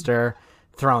Monster,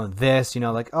 throw in this,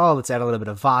 like, oh, let's add a little bit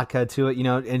of vodka to it,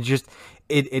 and just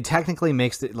it technically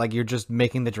makes it like you're just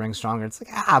making the drink stronger. It's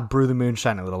like, brew the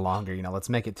moonshine a little longer, let's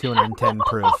make it 210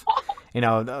 proof.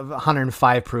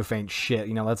 105 proof ain't shit.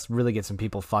 Let's really get some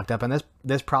people fucked up. And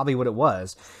that's probably what it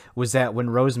was that when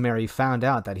Rosemary found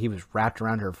out that he was wrapped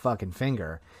around her fucking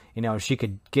finger, she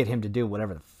could get him to do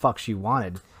whatever the fuck she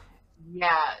wanted.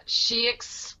 Yeah, she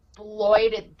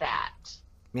exploited that.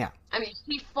 Yeah. I mean,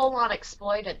 she full on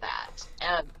exploited that.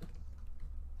 And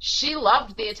she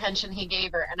loved the attention he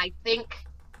gave her. And I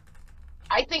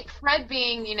think Fred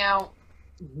being,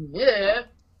 yeah,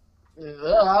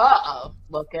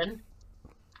 looking,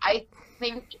 I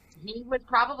think he was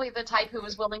probably the type who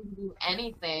was willing to do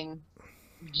anything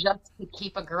just to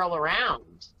keep a girl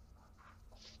around.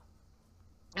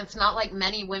 It's not like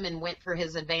many women went for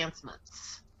his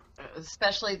advancements,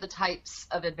 especially the types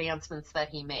of advancements that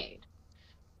he made.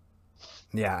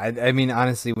 Yeah, I mean,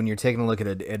 honestly, when you're taking a look at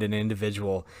an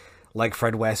individual like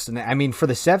Fred West, and I mean, for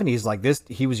the '70s, like this,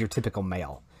 he was your typical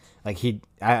male. Like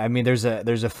I mean, there's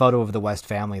a photo of the West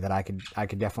family that I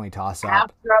could definitely toss up.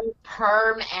 Afro,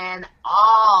 perm, and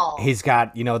all. He's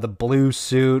got the blue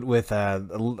suit with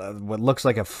what looks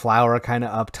like a flower kind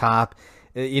of up top.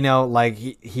 Like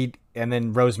he and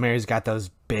then Rosemary's got those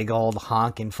big old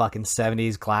honking fucking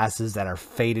 '70s glasses that are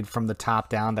faded from the top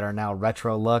down, that are now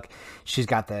retro look. She's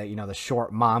got the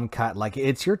short mom cut. Like,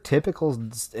 it's your typical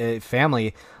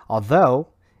family, although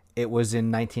it was in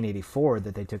 1984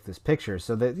 that they took this picture,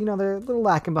 so that they're a little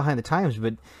lacking behind the times.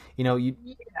 But you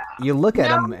Yeah. you look at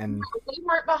No, them and no, they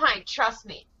weren't behind. Trust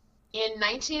me. In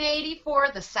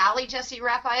 1984, the Sally Jesse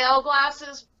Raphael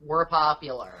glasses were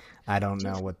popular. I don't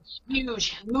know what.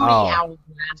 Huge, moody Oh, owl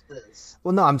glasses.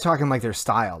 well, no, I'm talking like their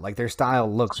style. Like, their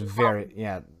style looks very,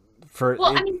 yeah. For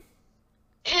Well, I it, mean,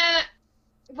 eh,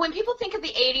 when people think of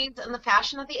the 80s and the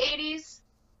fashion of the 80s,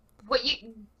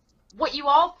 what you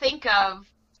all think of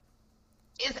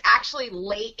is actually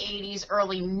late 80s,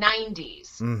 early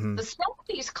 90s. hmm The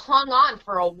 70s clung on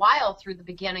for a while through the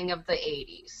beginning of the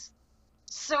 80s.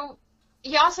 So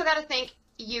you also got to think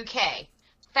UK.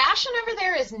 Fashion over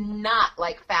there is not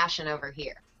like fashion over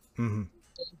here. hmm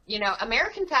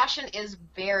American fashion is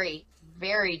very,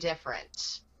 very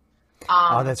different.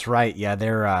 Oh, Um, that's right. Yeah,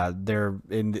 they're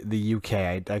in the UK.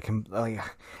 I can, like,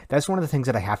 that's one of the things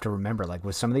that I have to remember. Like,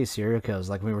 with some of these serial killers,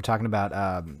 like we were talking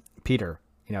about Peter.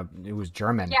 It was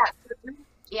German. yeah,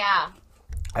 yeah.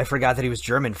 I forgot that he was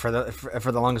German for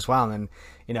the longest while, and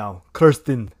then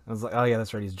Kirsten. I was like, oh yeah,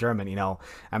 that's right, he's German.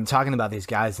 I'm talking about these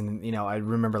guys, and I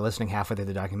remember listening halfway through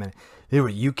the document. They were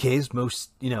UK's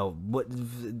most, what,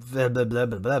 blah blah blah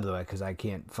blah blah blah, because I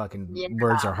can't fucking,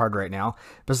 words are Yeah, hard right now.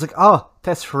 But it's like, oh,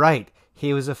 that's right,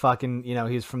 he was a fucking, he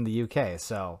was from the UK.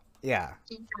 So yeah,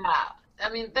 yeah. I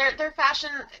mean, their fashion,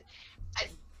 I-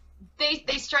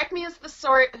 they strike me as the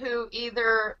sort who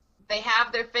either they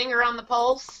have their finger on the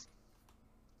pulse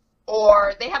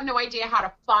or they have no idea how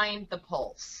to find the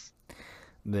pulse.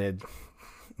 the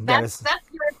That is, That's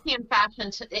European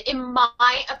fashion. In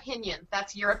my opinion,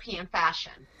 that's European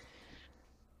fashion.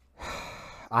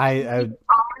 I, You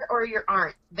I are or you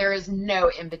aren't. There is no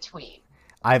in between.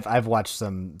 I've watched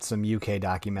some UK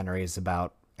documentaries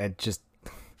about it. Just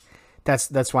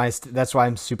that's why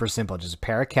I'm super simple. Just a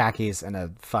pair of khakis and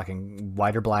a fucking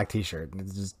white or black t-shirt.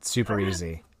 It's just super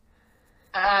easy.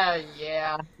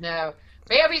 Yeah, no.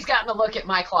 Baby's gotten a look at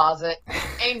my closet.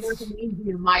 Ain't nothing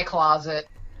easy in my closet.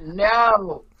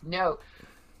 No, no.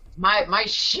 My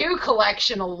shoe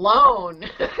collection alone.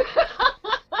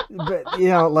 But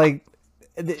like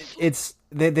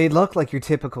they look like your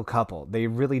typical couple. They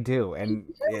really do,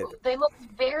 and They look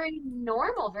very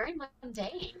normal, very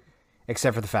mundane.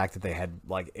 except for the fact that they had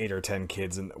like 8 or 10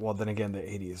 kids, and well, then again, the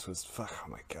 '80s was fuck. Oh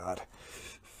my god.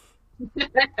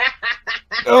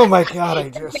 Oh my god, I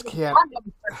just can't.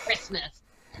 For Christmas.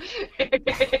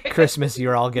 Christmas,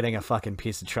 you're all getting a fucking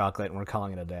piece of chocolate, and we're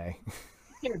calling it a day.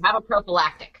 Here, have a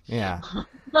prophylactic. Yeah.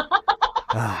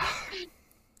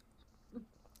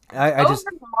 I just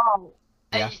Overall,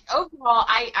 yeah.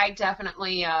 I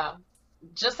definitely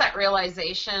just that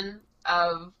realization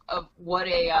of what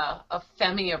a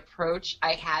femi approach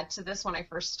I had to this when I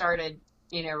first started,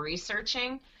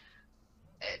 researching.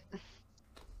 It,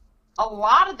 a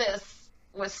lot of this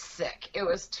was sick. It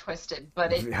was twisted,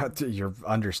 but Your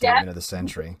understatement of the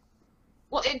century.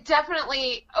 well, it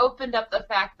definitely opened up the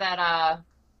fact that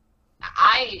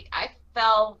I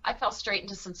fell straight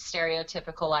into some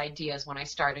stereotypical ideas when I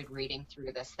started reading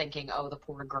through this, thinking, oh, the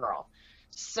poor girl.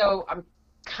 So I'm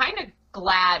kind of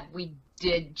glad we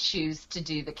did choose to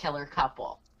do the killer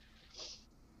couple.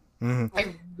 Mm-hmm.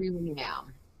 I really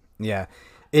am. Yeah.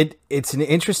 It's an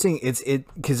interesting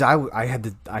because I had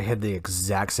the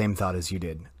exact same thought as you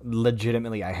did.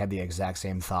 Legitimately, I had the exact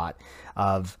same thought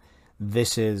of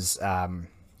this is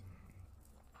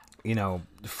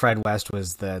Fred West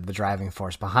was the driving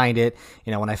force behind it.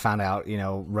 When I found out,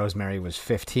 Rosemary was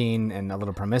 15 and a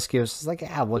little promiscuous, it's like,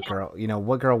 yeah, what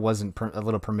girl wasn't a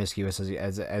little promiscuous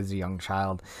as a young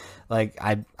child? Like,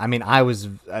 I mean, I was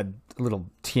a little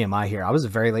TMI here. I was a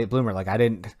very late bloomer. Like,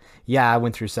 I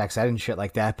went through sex ed and shit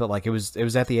like that, but like, it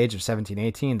was at the age of 17,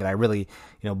 18 that I really,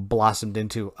 blossomed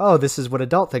into, oh, this is what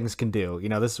adult things can do.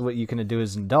 This is what you can do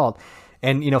as an adult.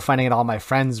 And, finding out all my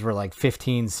friends were like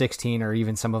 15, 16, or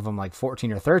even some of them like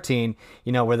 14 or 13,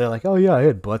 where they're like, oh yeah, I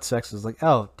had butt sex. I was like,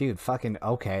 oh, dude, fucking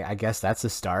okay. I guess that's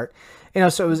a start.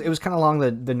 So it was kind of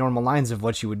along the normal lines of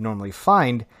what you would normally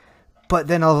find. But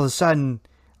then all of a sudden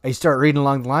you start reading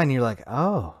along the line and you're like,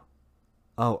 oh,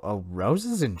 Rose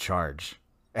is in charge.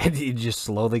 And you just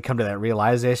slowly come to that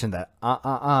realization that,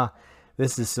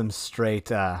 this is some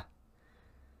straight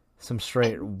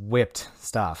whipped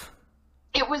stuff.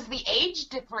 It was the age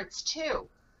difference too.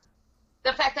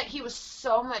 The fact that he was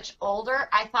so much older,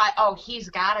 I thought, oh, he's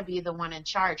got to be the one in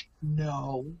charge.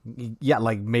 No. Yeah,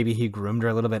 like maybe he groomed her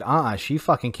a little bit. She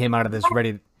fucking came out of this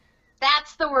ready.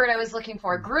 That's the word I was looking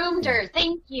for. Groomed her.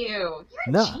 Thank you.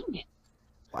 You're a genius.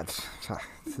 What?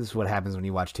 This is what happens when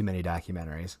you watch too many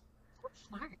documentaries. That's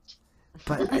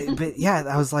smart. But yeah,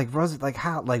 I was like, Rose, like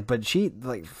how, like, but she,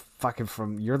 like, fucking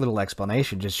from your little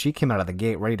explanation, just she came out of the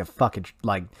gate ready to fucking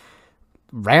like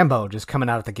Rambo, just coming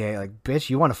out of the gate like, bitch,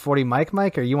 you want a 40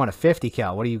 Mike or you want a 50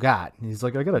 cal? What do you got? And he's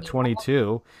like, I got a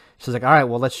 22. She's like, all right,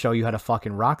 well, let's show you how to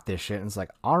fucking rock this shit. And it's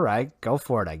like, all right, go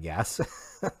for it, I guess.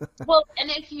 Well,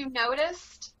 and if you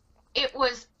noticed, it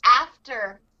was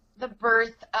after the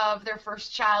birth of their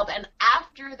first child and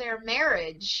after their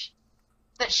marriage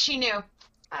that she knew,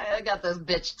 I got this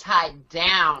bitch tied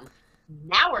down.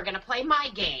 Now we're going to play my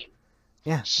game.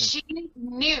 Yeah. She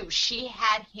knew she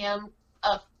had him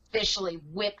officially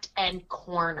whipped and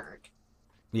cornered.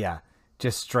 Yeah.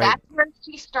 Just straight. That's where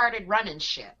she started running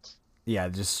shit. Yeah,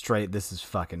 just straight. This is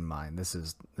fucking mine. This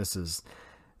is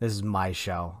my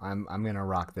show. I'm gonna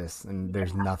rock this, and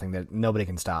there's nothing that nobody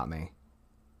can stop me.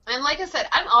 And like I said,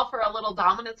 I'm all for a little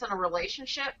dominance in a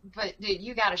relationship, but dude,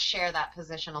 you got to share that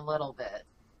position a little bit.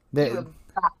 You have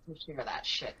got to share that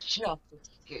shit just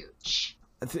a scooch.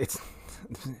 It's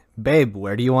babe,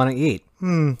 where do you want to eat?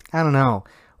 I don't know.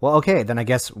 Well, okay, then I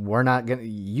guess we're not gonna.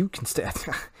 You can stay.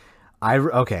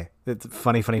 Okay. It's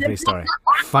funny story.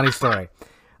 Funny story.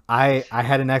 I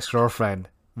had an ex-girlfriend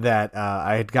that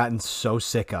I had gotten so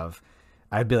sick of.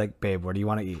 I'd be like, babe, where do you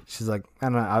want to eat? She's like, I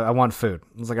don't know. I want food.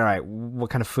 I was like, all right, what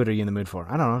kind of food are you in the mood for?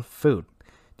 I don't know, food.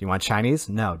 Do you want Chinese?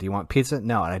 No. Do you want pizza?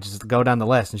 No. And I just go down the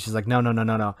list, and she's like, no.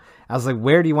 I was like,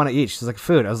 where do you want to eat? She's like,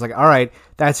 food. I was like, all right,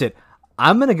 that's it.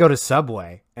 I'm going to go to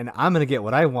Subway, and I'm going to get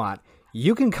what I want.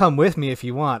 You can come with me if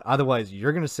you want. Otherwise,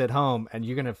 you're going to sit home, and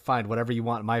you're going to find whatever you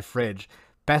want in my fridge,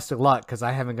 best of luck because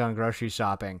I haven't gone grocery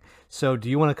shopping. So do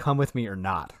you want to come with me or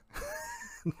not?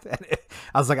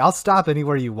 I was like, I'll stop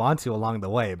anywhere you want to along the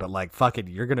way, but like, fuck it,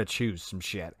 you're gonna choose some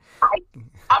shit.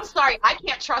 I'm sorry, I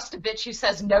can't trust a bitch who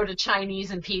says no to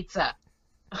Chinese and pizza.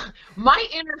 My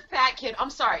inner fat kid, I'm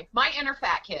sorry, my inner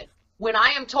fat kid, when I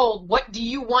am told, what do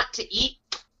you want to eat?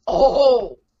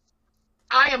 Oh,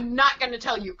 I am not going to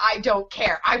tell you. I don't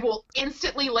care. I will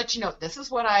instantly let you know, this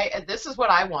is what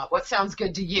I want. What sounds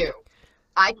good to you?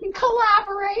 I can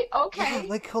collaborate. Okay. Yeah,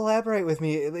 like collaborate with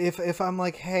me. If I'm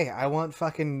like, hey, I want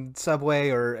fucking Subway,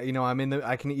 or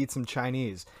I can eat some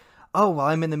Chinese. Oh, well,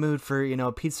 I'm in the mood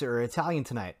for, pizza or Italian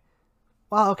tonight.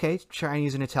 Well, okay,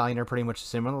 Chinese and Italian are pretty much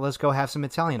similar. Let's go have some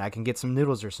Italian. I can get some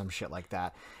noodles or some shit like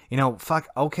that. Fuck,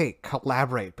 okay,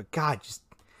 collaborate. But God, just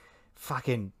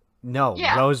fucking no.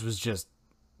 Yeah. Rose was just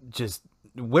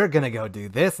we're gonna go do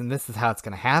this, and this is how it's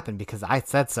gonna happen because I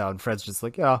said so. And Fred's just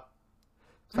like, yeah,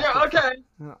 okay.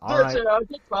 All right. I'll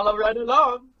just follow right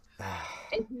along.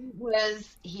 And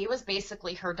he was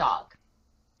basically her dog,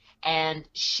 and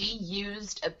she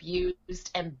used,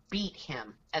 abused, and beat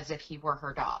him as if he were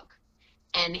her dog.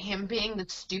 And him being the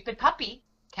stupid puppy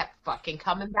kept fucking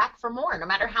coming back for more. No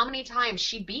matter how many times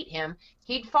she beat him,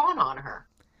 he'd fawn on her.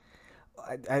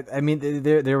 I mean,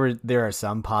 there are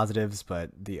some positives,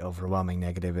 but the overwhelming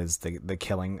negative is the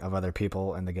killing of other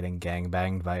people and the getting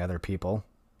gangbanged by other people.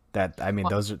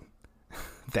 Those are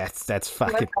that's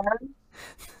fucking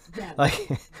like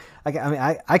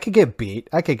I could get beat.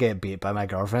 I could get beat by my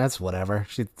girlfriend. That's whatever.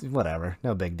 Whatever.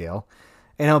 No big deal.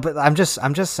 But I'm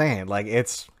just saying, like,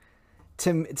 it's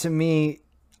to me,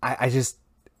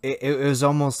 it was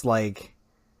almost like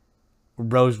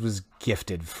Rose was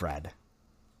gifted Fred.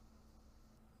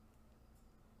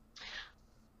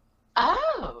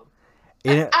 Oh.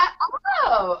 Okay.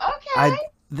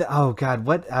 Oh God,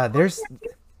 what? There's so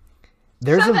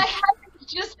the heavens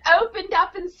just opened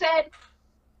up and said,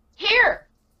 "Here,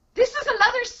 this is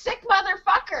another sick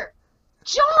motherfucker.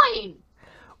 Join.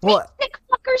 Well, sick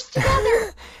fuckers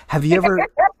together." Have you ever?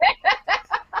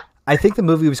 I think the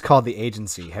movie was called The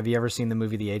Agency. Have you ever seen the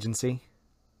movie The Agency?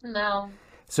 No.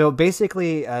 So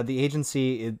basically, the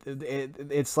agency,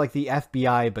 it's like the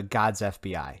FBI, but God's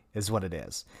FBI is what it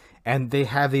is. And they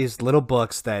have these little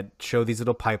books that show these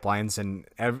little pipelines, and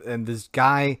this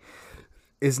guy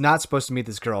is not supposed to meet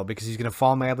this girl because he's going to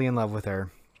fall madly in love with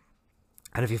her.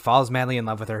 And if he falls madly in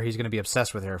love with her, he's going to be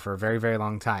obsessed with her for a very, very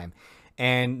long time.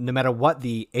 And no matter what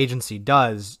the agency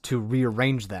does to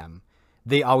rearrange them,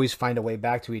 they always find a way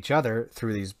back to each other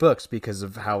through these books because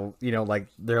of how, like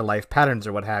their life patterns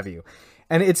or what have you.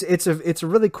 And it's a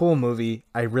really cool movie.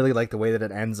 I really like the way that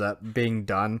it ends up being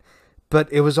done.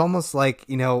 But it was almost like,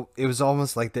 the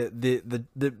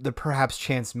perhaps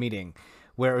chance meeting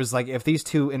where it was like, if these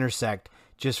two intersect,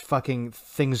 just fucking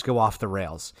things go off the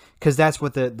rails. Because that's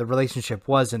what the relationship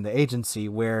was in the agency,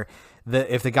 where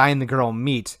if the guy and the girl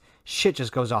meet, shit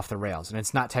just goes off the rails, and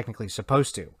it's not technically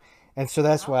supposed to. And so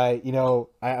that's why,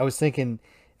 I was thinking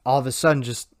all of a sudden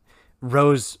just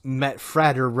Rose met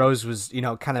Fred, or Rose was,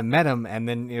 kind of met him, and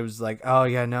then it was like, oh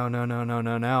yeah, no.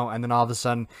 And then all of a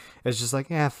sudden it's just like,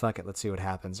 yeah, fuck it, let's see what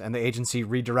happens. And the agency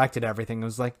redirected everything. It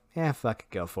was like, yeah, fuck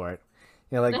it, go for it.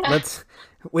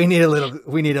 We need a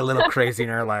little crazy in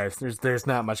our lives. There's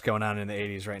not much going on in the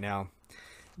 80s right now.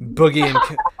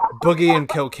 Boogie and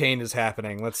cocaine is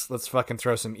happening. Let's fucking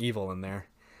throw some evil in there.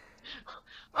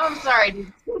 I'm sorry,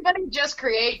 did somebody just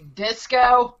create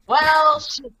disco? Well,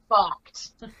 shit fucked.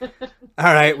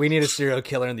 All right, we need a serial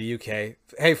killer in the UK.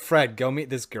 Hey, Fred, go meet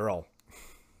this girl.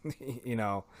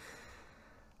 Oh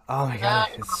my God,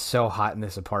 it's so hot in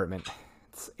this apartment.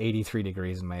 It's 83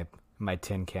 degrees in my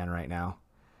tin can right now.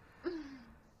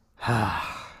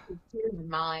 Here's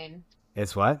mine.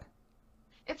 It's what?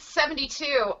 It's 72.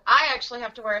 I actually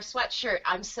have to wear a sweatshirt.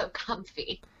 I'm so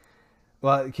comfy.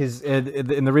 Well, because and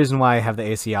the reason why I have the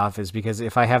AC off is because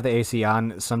if I have the AC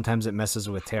on, sometimes it messes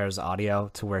with Tara's audio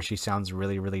to where she sounds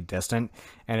really, really distant.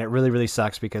 And it really, really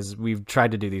sucks because we've tried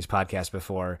to do these podcasts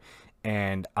before,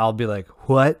 and I'll be like,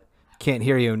 what? Can't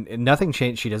hear you. And nothing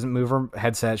changed. She doesn't move her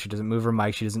headset. She doesn't move her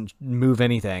mic. She doesn't move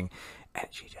anything. And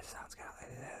she just sounds kind of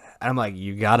like that. And I'm like,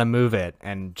 you got to move it.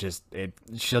 And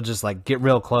she'll just like get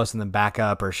real close and then back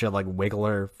up, or she'll like wiggle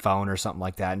her phone or something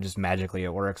like that, and just magically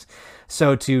it works.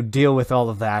 So to deal with all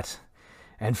of that,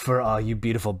 and for all you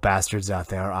beautiful bastards out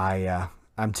there,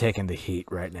 I'm taking the heat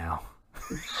right now.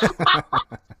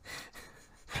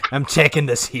 I'm taking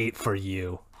this heat for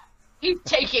you. He's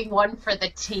taking one for the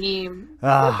team.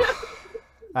 I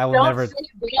will Don't never. say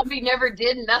Bambi never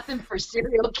did nothing for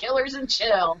serial killers and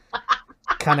chill.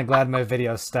 Kind of glad my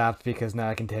video stopped because now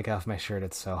I can take off my shirt.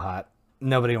 It's so hot.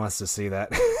 Nobody wants to see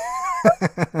that.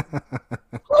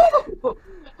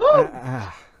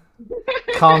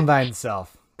 Calm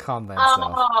thyself. Calm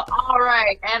thyself. All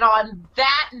right. And on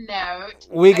that note,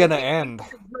 We I gonna think we end.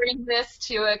 should bring this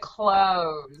to a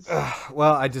close.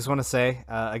 Well, I just want to say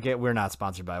again, we're not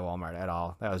sponsored by Walmart at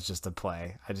all. That was just a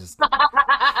play.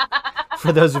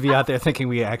 For those of you out there thinking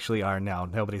we actually are, no,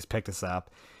 nobody's picked us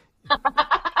up.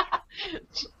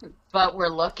 But we're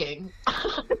looking.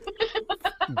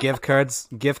 Gift cards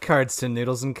to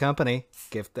Noodles and Company.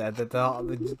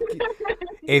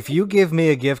 If you give me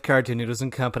a gift card to Noodles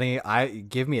and Company,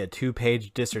 give me a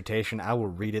 2-page dissertation. I will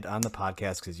read it on the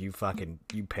podcast because you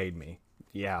paid me.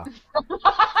 Yeah.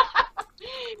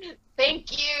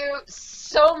 Thank you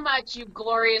so much, you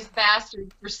glorious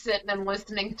bastards, for sitting and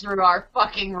listening through our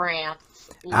fucking rants.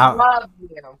 Love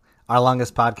you. Our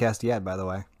longest podcast yet, by the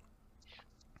way.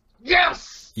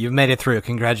 Yes. You've made it through.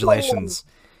 Congratulations.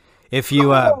 If you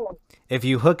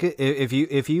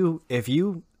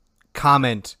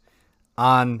comment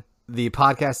on the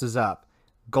podcast is up,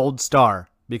 gold star,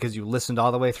 because you listened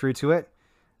all the way through to it,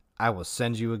 I will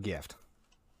send you a gift.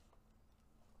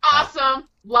 Awesome.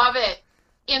 Love it.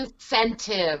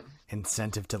 Incentive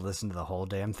to listen to the whole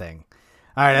damn thing.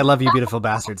 All right, I love you, beautiful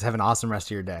bastards. Have an awesome rest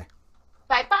of your day.